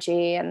heart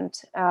energy. And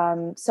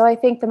so I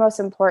think the most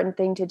important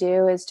thing to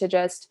do is to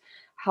just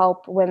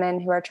help women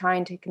who are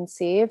trying to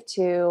conceive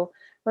to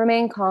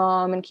remain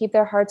calm and keep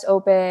their hearts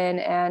open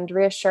and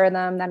reassure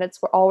them that it's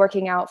all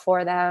working out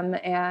for them.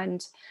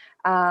 And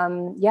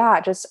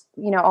just,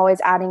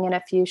 always adding in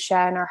a few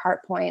Shen or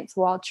heart points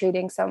while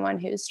treating someone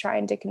who's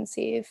trying to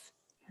conceive.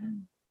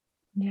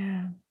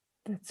 Yeah,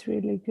 that's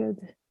really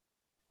good.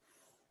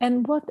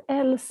 And what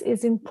else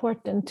is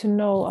important to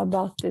know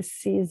about this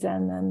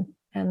season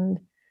and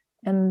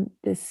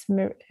this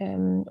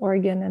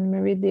organ and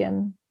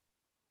meridian?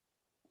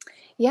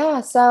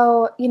 Yeah,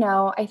 so,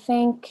 I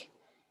think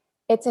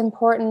it's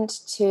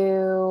important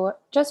to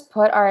just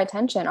put our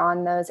attention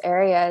on those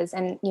areas.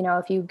 And,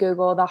 if you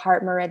Google the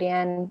heart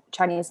meridian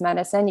Chinese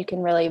medicine, you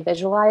can really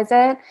visualize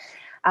it.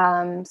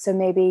 So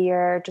maybe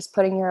you're just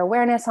putting your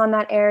awareness on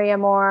that area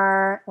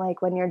more.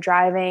 Like when you're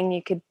driving,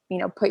 you could,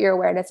 put your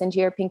awareness into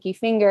your pinky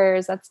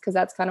fingers. That's because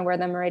that's kind of where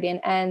the meridian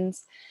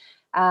ends,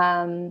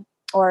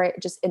 or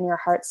just in your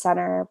heart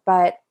center.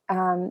 But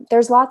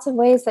there's lots of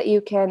ways that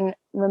you can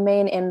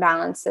remain in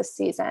balance this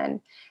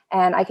season.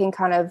 And I can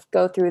kind of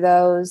go through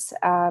those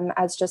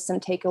as just some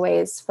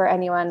takeaways for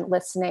anyone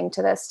listening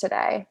to this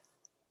today.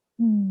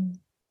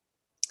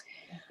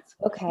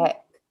 Okay.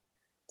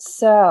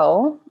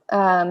 So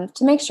to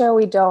make sure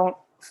we don't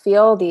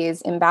feel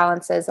these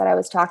imbalances that I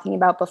was talking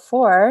about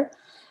before,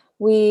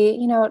 we,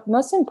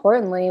 most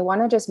importantly,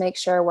 want to just make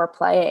sure we're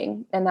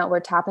playing and that we're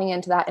tapping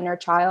into that inner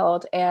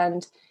child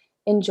and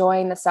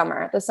enjoying the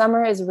summer. The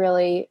summer is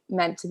really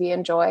meant to be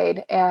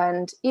enjoyed.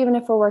 And even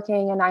if we're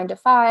working a 9 to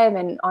 5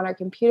 and on our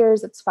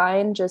computers, it's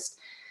fine. Just,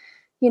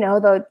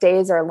 the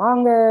days are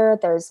longer.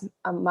 There's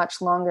a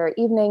much longer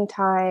evening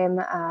time.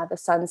 The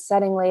sun's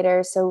setting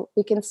later. So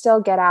we can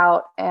still get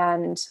out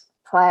and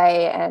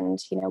play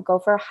and, go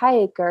for a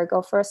hike or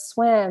go for a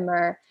swim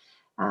or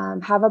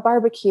have a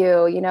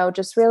barbecue,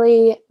 just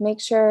really make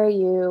sure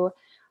you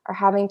are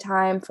having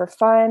time for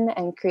fun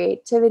and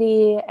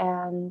creativity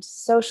and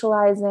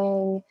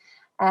socializing,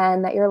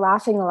 and that you're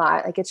laughing a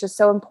lot. Like, it's just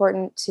so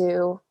important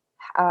to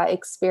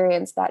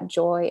experience that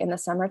joy in the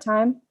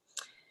summertime.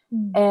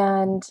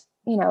 And,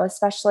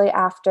 especially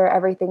after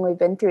everything we've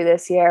been through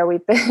this year,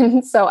 we've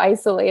been so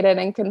isolated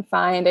and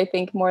confined. I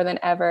think more than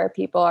ever,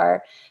 people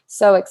are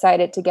so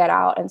excited to get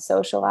out and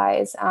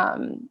socialize,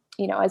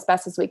 as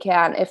best as we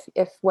can,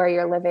 if where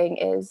you're living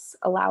is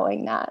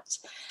allowing that.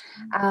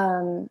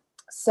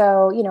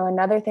 So,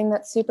 another thing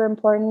that's super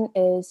important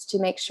is to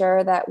make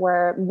sure that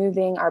we're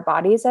moving our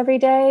bodies every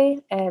day.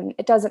 And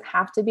it doesn't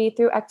have to be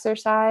through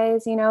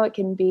exercise, it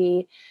can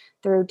be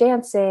through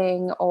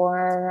dancing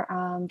or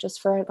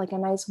just for like a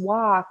nice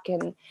walk,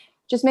 and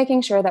just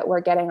making sure that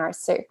we're getting our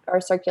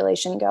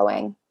circulation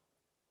going.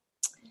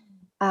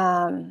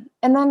 And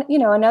then,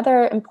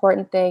 another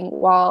important thing,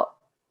 while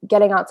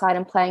getting outside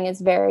and playing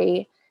is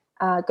very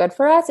good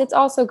for us, it's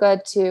also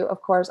good to,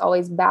 of course,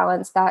 always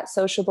balance that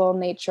sociable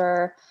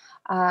nature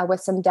with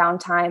some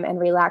downtime and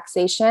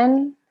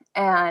relaxation.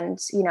 And,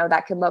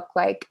 that could look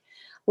like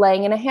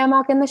laying in a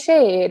hammock in the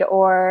shade,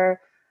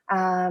 or,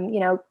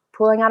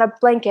 pulling out a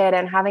blanket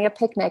and having a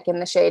picnic in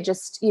the shade,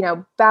 just,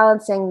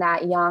 balancing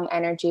that yang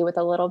energy with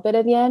a little bit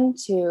of yin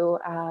to,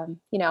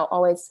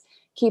 always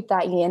keep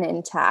that yin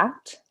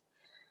intact.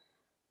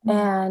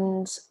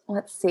 And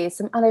let's see,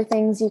 some other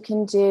things you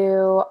can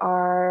do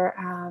are,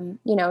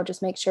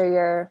 just make sure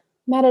you're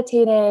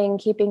meditating,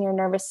 keeping your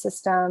nervous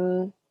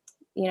system,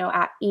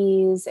 at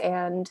ease,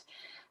 and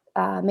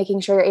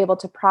making sure you're able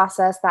to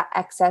process that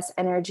excess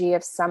energy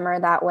of summer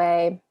that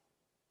way,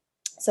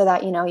 so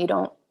that, you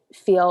don't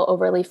feel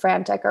overly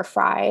frantic or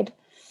fried.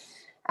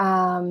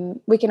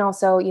 We can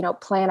also,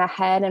 plan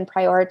ahead and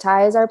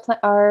prioritize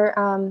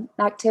our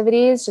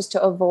activities, just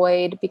to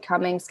avoid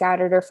becoming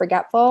scattered or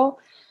forgetful.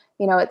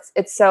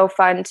 It's so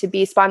fun to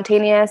be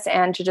spontaneous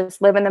and to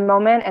just live in the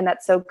moment, and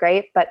that's so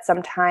great. But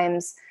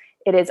sometimes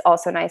it is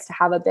also nice to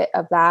have a bit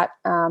of that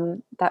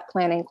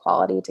planning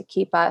quality to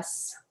keep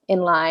us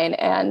in line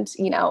and,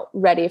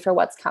 ready for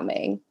what's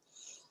coming.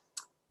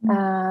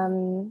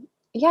 Um,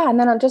 yeah, and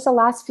then just the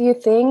last few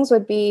things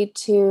would be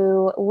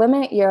to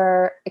limit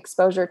your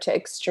exposure to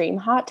extreme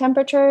hot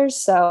temperatures.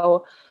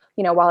 So,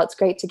 while it's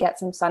great to get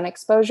some sun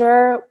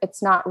exposure,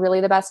 it's not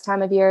really the best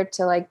time of year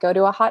to like go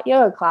to a hot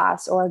yoga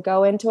class or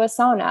go into a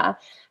sauna,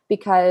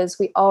 because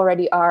we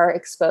already are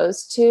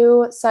exposed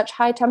to such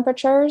high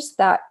temperatures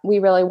that we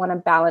really want to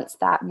balance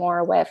that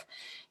more with,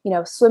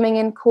 swimming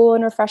in cool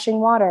and refreshing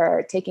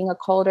water, taking a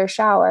colder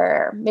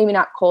shower, maybe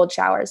not cold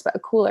showers, but a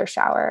cooler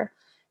shower.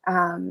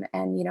 And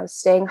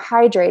staying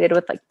hydrated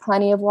with like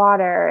plenty of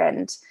water,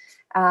 and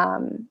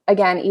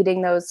again,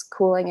 eating those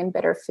cooling and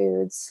bitter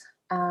foods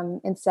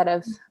instead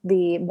of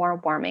the more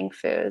warming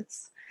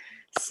foods.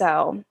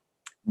 So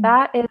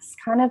that is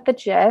kind of the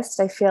gist.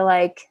 I feel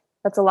like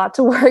that's a lot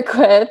to work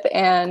with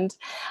and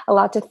a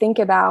lot to think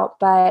about,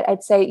 but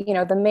I'd say,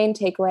 the main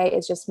takeaway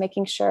is just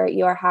making sure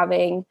you are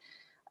having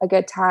a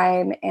good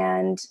time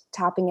and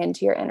tapping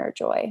into your inner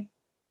joy.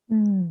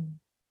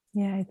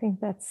 Yeah, I think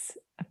that's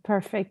a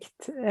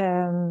perfect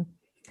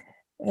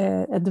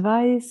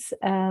advice.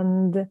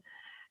 And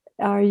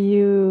are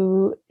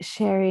you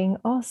sharing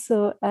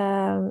also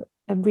a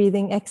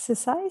breathing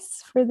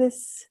exercise for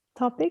this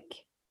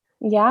topic?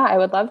 Yeah, I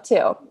would love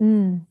to.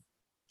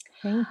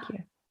 Thank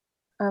you.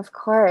 Of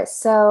course.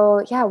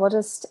 So, yeah, we'll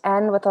just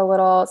end with a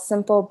little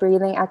simple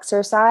breathing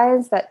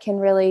exercise that can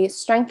really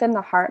strengthen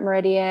the heart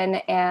meridian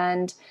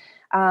and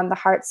the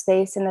heart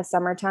space in the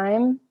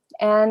summertime.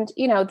 And,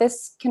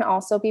 this can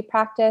also be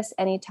practiced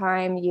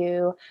anytime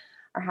you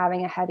are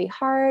having a heavy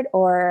heart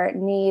or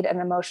need an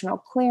emotional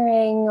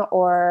clearing,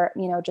 or,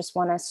 just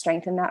want to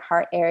strengthen that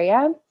heart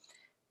area.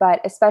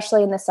 But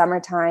especially in the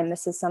summertime,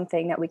 this is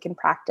something that we can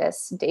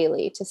practice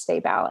daily to stay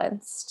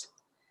balanced.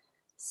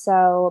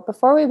 So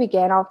before we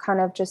begin, I'll kind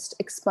of just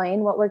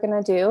explain what we're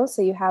going to do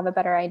so you have a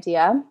better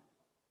idea.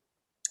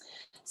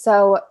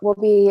 So we'll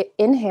be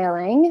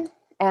inhaling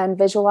and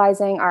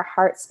visualizing our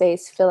heart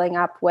space filling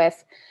up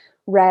with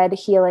red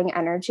healing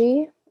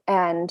energy.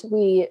 And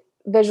we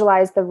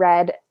visualize the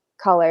red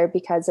color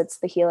because it's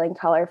the healing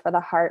color for the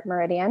heart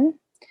meridian.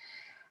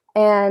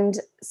 And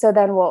so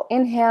then we'll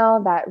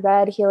inhale that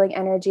red healing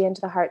energy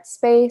into the heart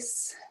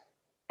space,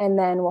 and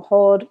then we'll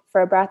hold for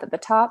a breath at the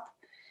top.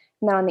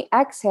 And then on the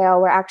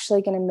exhale, we're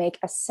actually going to make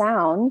a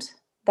sound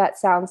that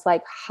sounds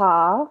like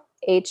ha,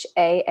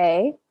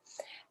 H-A-A,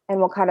 and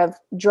we'll kind of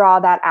draw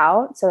that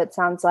out. So it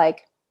sounds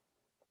like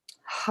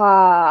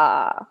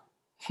ha.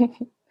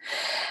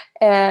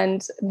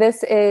 And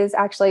this is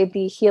actually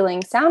the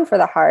healing sound for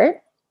the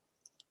heart.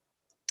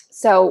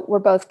 So we're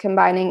both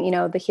combining,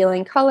 the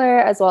healing color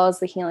as well as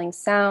the healing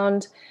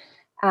sound.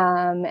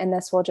 And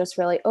this will just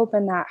really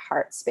open that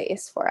heart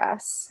space for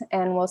us.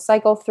 And we'll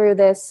cycle through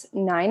this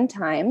 9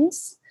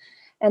 times.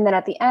 And then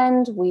at the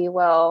end, we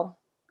will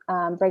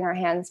bring our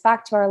hands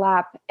back to our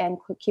lap and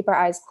keep our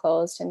eyes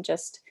closed and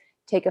just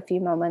take a few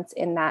moments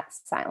in that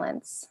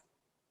silence.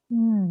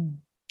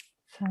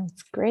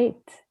 Sounds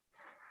great.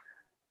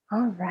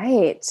 All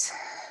right.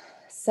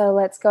 So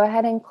let's go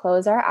ahead and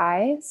close our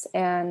eyes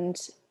and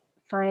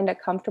find a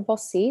comfortable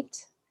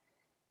seat.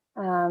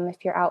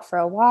 If you're out for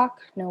a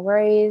walk, no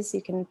worries.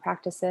 You can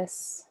practice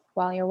this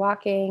while you're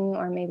walking,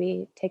 or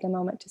maybe take a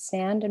moment to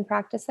stand and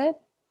practice it.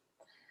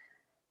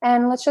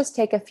 And let's just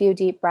take a few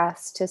deep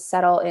breaths to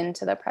settle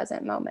into the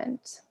present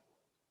moment.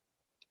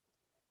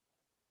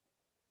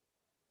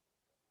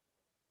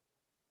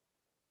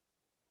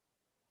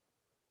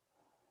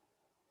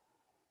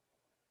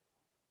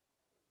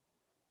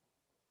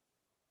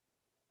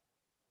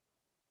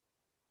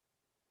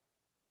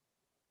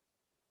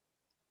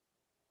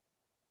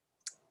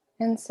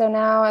 And so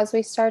now, as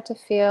we start to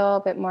feel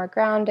a bit more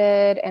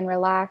grounded and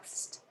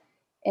relaxed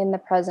in the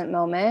present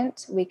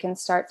moment, we can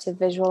start to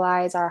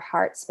visualize our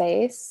heart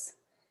space.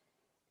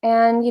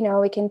 And,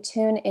 we can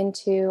tune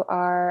into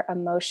our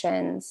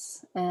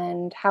emotions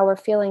and how we're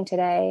feeling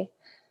today.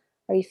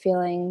 Are you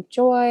feeling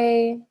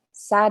joy,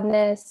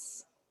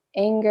 sadness,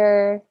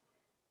 anger,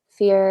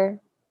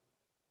 fear?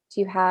 Do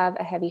you have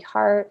a heavy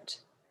heart?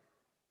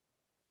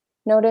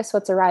 Notice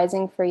what's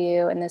arising for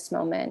you in this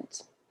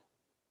moment.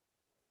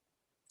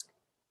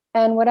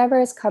 And whatever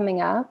is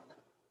coming up,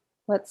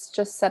 let's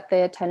just set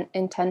the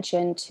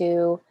intention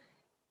to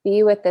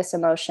be with this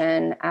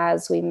emotion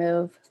as we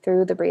move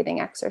through the breathing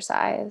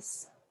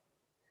exercise.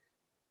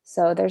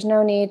 So there's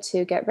no need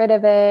to get rid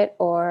of it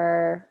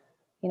or,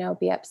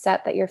 be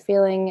upset that you're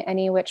feeling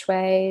any which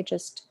way.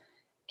 Just,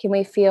 can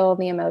we feel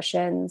the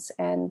emotions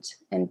and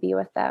be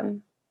with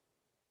them?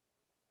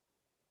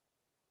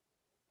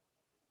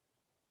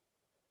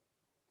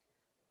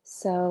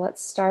 So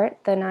let's start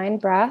the 9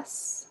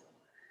 breaths.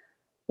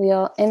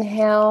 We'll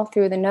inhale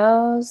through the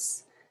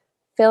nose,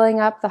 filling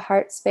up the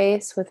heart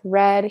space with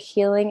red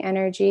healing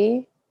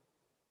energy.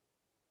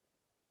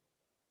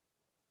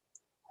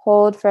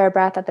 Hold for a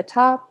breath at the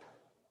top.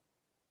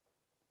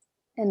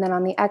 And then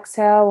on the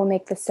exhale, we'll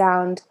make the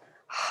sound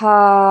ha.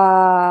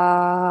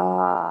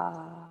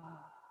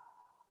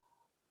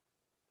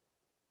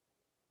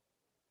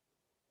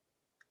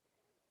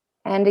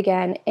 And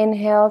again,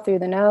 inhale through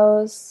the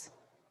nose,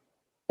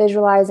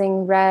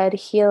 visualizing red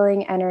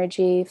healing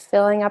energy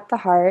filling up the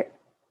heart.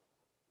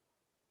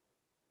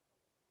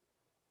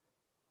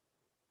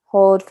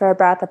 Hold for a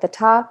breath at the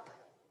top.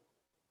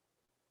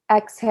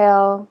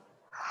 Exhale,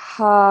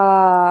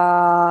 ha.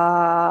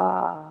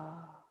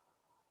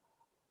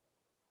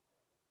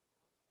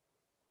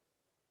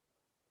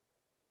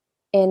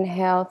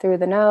 Inhale through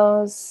the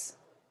nose,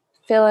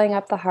 filling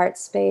up the heart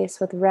space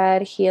with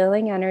red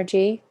healing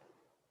energy.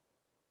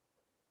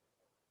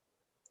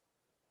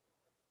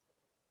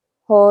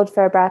 Hold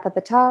for a breath at the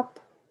top.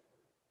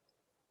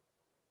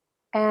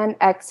 And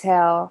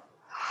exhale,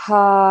 ha.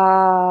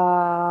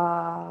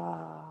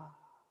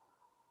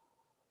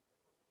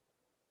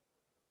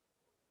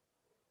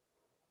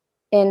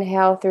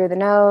 Inhale through the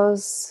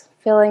nose,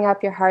 filling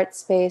up your heart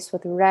space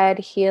with red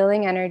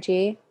healing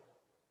energy.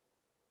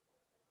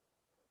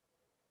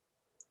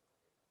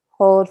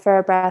 Hold for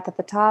a breath at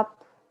the top.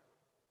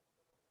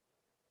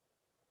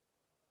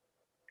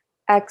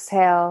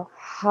 Exhale,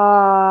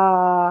 ha.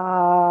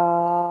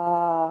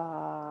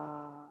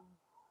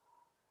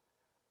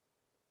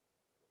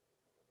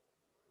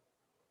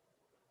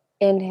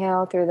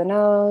 Inhale through the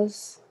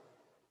nose,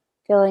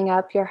 filling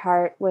up your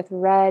heart with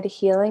red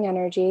healing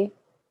energy.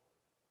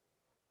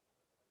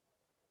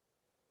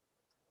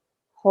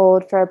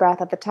 Hold for a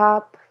breath at the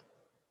top.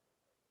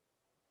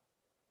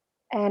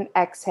 And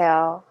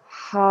exhale,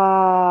 ha.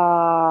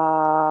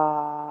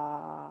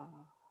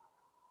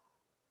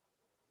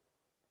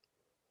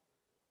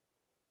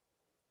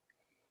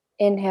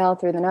 Inhale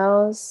through the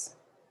nose,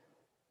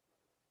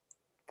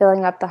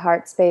 filling up the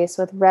heart space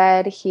with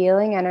red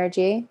healing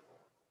energy.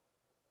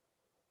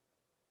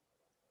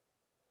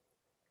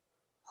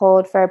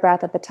 Hold for a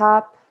breath at the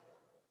top.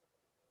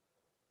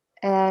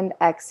 And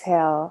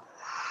exhale,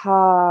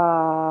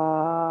 ha.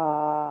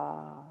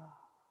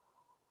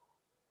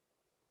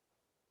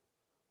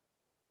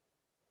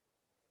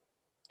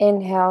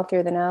 Inhale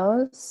through the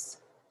nose,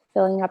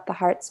 filling up the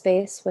heart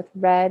space with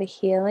red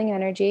healing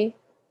energy.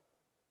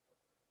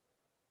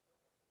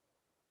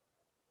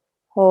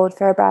 Hold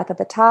for a breath at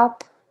the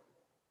top.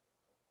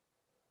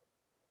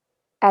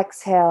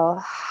 Exhale,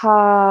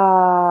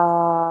 ha.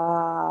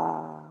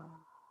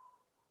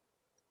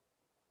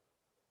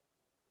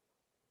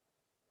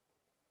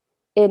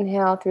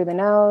 Inhale through the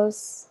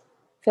nose,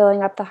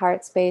 filling up the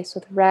heart space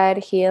with red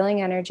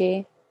healing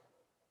energy.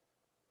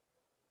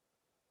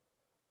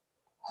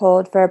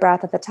 Hold for a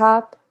breath at the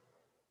top.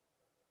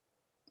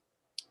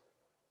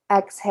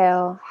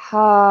 Exhale,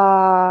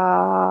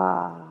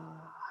 ha.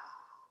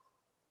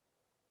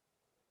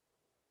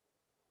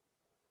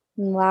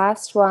 And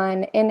last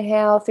one,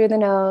 inhale through the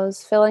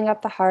nose, filling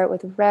up the heart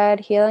with red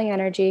healing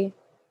energy.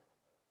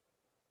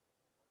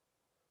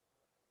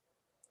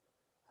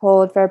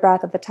 Hold for a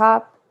breath at the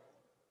top.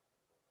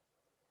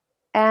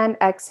 And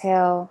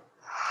exhale,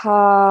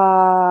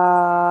 ha.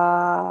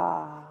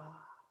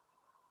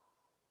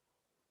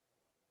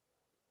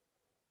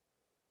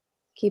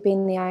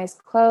 Keeping the eyes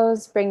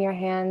closed, bring your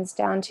hands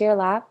down to your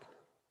lap.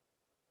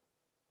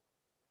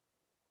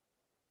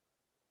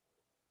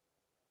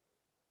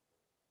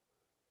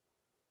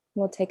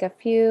 We'll take a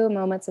few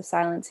moments of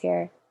silence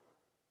here,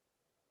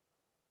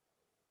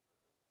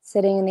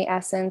 sitting in the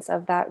essence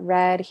of that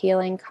red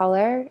healing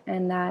color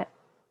and that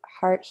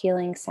heart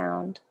healing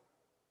sound.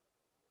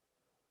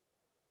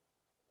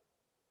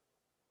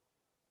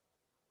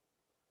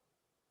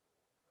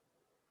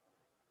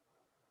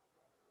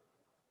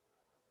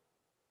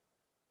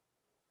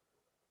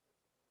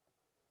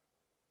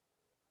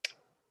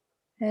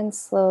 And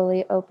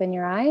slowly open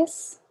your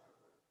eyes.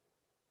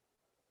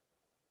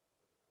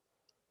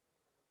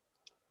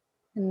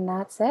 And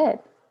that's it.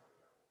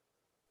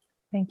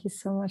 Thank you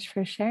so much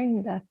for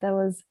sharing that. That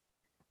was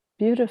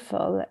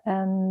beautiful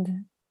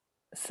and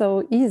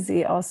so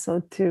easy also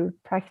to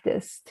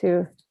practice.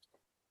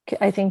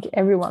 I think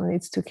everyone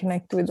needs to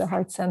connect with the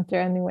heart center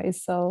anyway,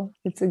 so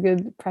it's a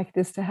good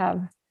practice to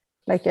have,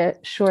 like a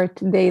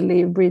short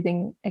daily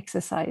breathing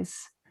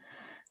exercise.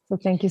 So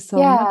thank you so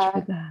much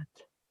for that.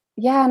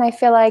 Yeah, and I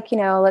feel like,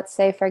 let's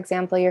say, for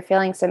example, you're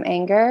feeling some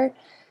anger.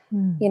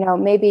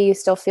 Maybe you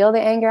still feel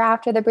the anger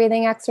after the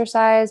breathing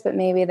exercise, but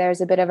maybe there's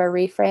a bit of a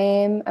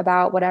reframe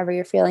about whatever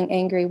you're feeling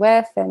angry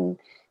with, and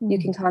you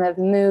can kind of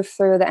move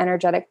through the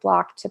energetic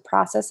block to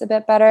process a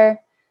bit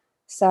better.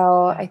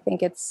 So I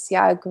think it's,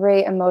 a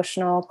great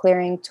emotional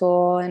clearing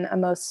tool and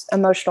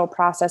emotional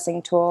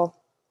processing tool.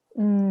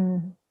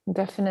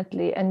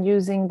 Definitely. And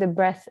using the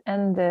breath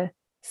and the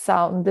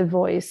sound, the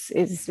voice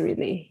is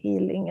really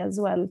healing as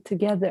well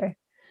together.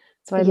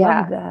 So I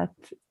love that.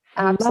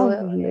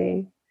 Absolutely.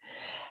 Lovely.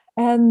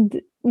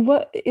 And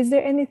what is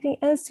there anything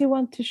else you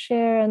want to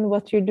share and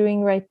what you're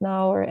doing right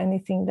now or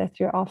anything that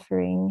you're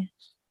offering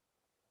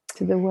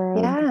to the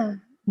world? Yeah,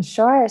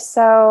 sure.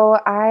 So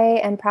I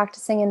am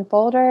practicing in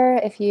Boulder.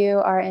 If you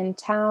are in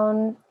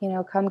town,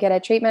 come get a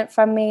treatment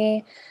from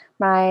me.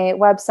 My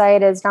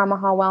website is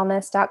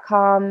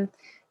namahawellness.com.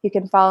 You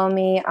can follow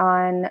me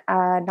on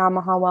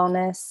Namaha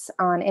Wellness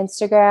on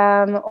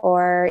Instagram,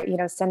 or,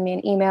 send me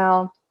an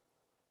email.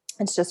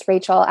 It's just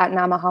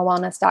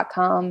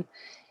Rachel@namahawellness.com.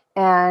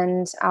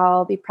 And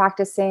I'll be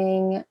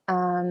practicing,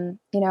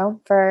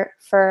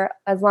 for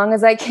as long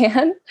as I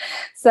can.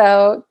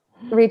 So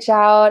reach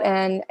out,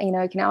 and,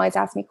 you can always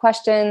ask me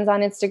questions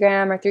on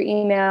Instagram or through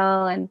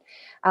email. And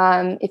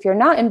if you're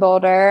not in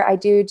Boulder, I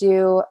do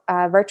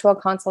virtual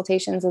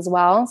consultations as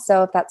well.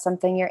 So if that's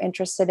something you're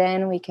interested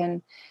in, we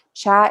can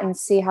chat and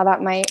see how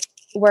that might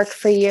work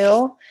for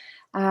you.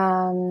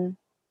 And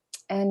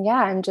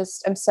yeah,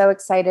 I'm so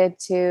excited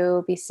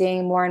to be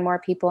seeing more and more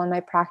people in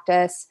my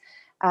practice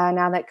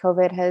now that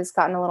COVID has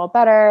gotten a little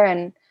better.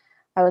 And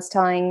I was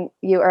telling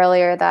you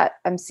earlier that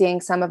I'm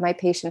seeing some of my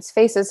patients'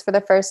 faces for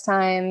the first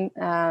time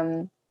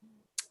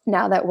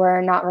now that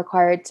we're not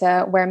required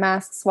to wear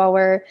masks while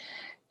we're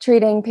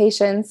treating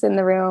patients in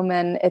the room.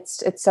 And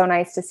it's so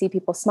nice to see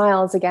people's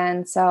smiles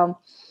again. So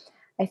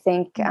I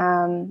think,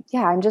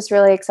 I'm just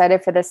really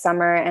excited for this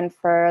summer and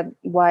for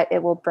what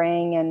it will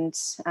bring, and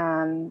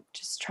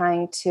just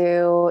trying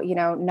to,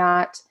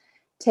 not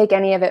take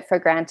any of it for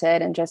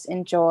granted, and just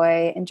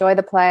enjoy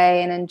the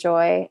play, and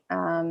enjoy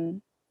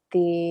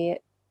the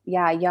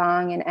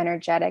young and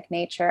energetic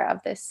nature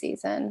of this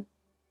season.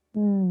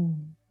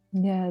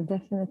 Yeah,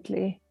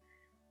 definitely.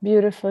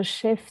 Beautiful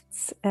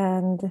shifts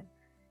and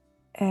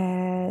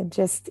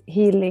just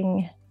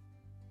healing.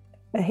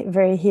 A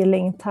very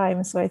healing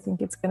time. So I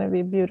think it's going to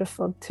be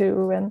beautiful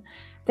too. And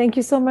thank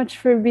you so much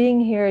for being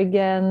here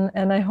again.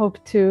 And I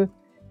hope to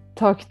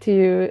talk to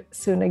you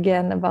soon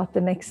again about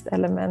the next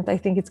element. I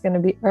think it's going to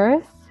be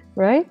Earth,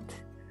 right?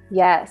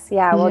 Yes.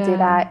 Yeah. We'll do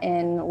that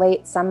in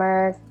late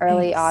summer,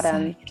 early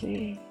autumn.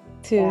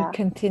 To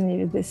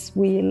continue this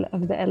wheel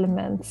of the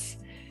elements.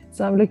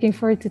 So I'm looking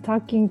forward to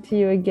talking to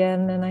you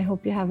again. And I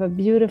hope you have a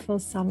beautiful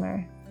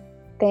summer.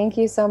 Thank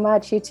you so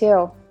much. You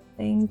too.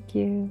 Thank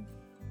you.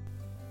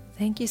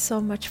 Thank you so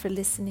much for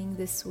listening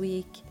this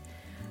week.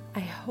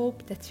 I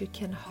hope that you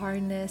can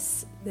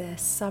harness the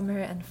summer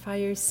and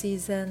fire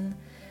season,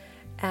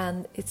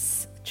 and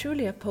it's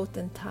truly a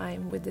potent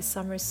time with the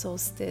summer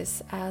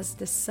solstice as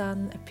the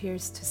sun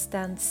appears to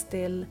stand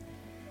still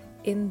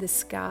in the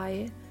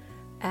sky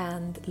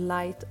and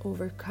light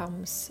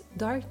overcomes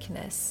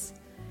darkness.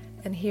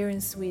 And here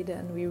in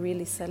Sweden we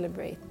really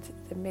celebrate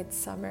the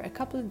midsummer a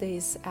couple of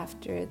days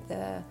after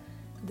the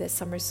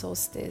summer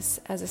solstice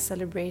as a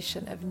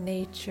celebration of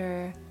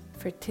nature,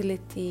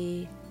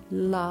 fertility,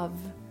 love,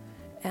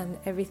 and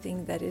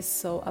everything that is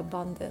so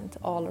abundant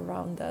all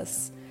around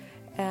us.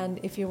 And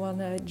if you want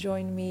to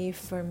join me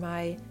for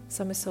my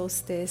summer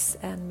solstice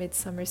and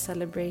midsummer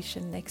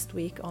celebration next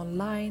week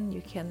online,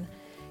 you can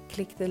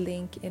click the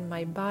link in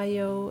my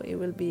bio. It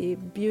will be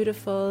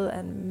beautiful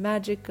and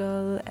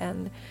magical,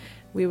 and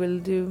we will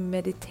do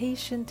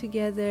meditation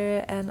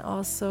together and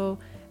also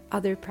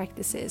other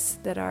practices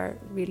that are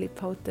really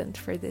potent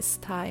for this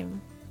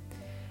time.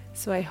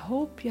 So I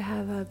hope you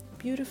have a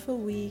beautiful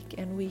week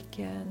and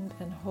weekend,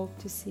 and hope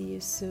to see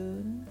you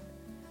soon.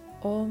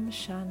 Om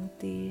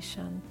Shanti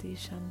Shanti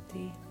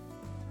Shanti.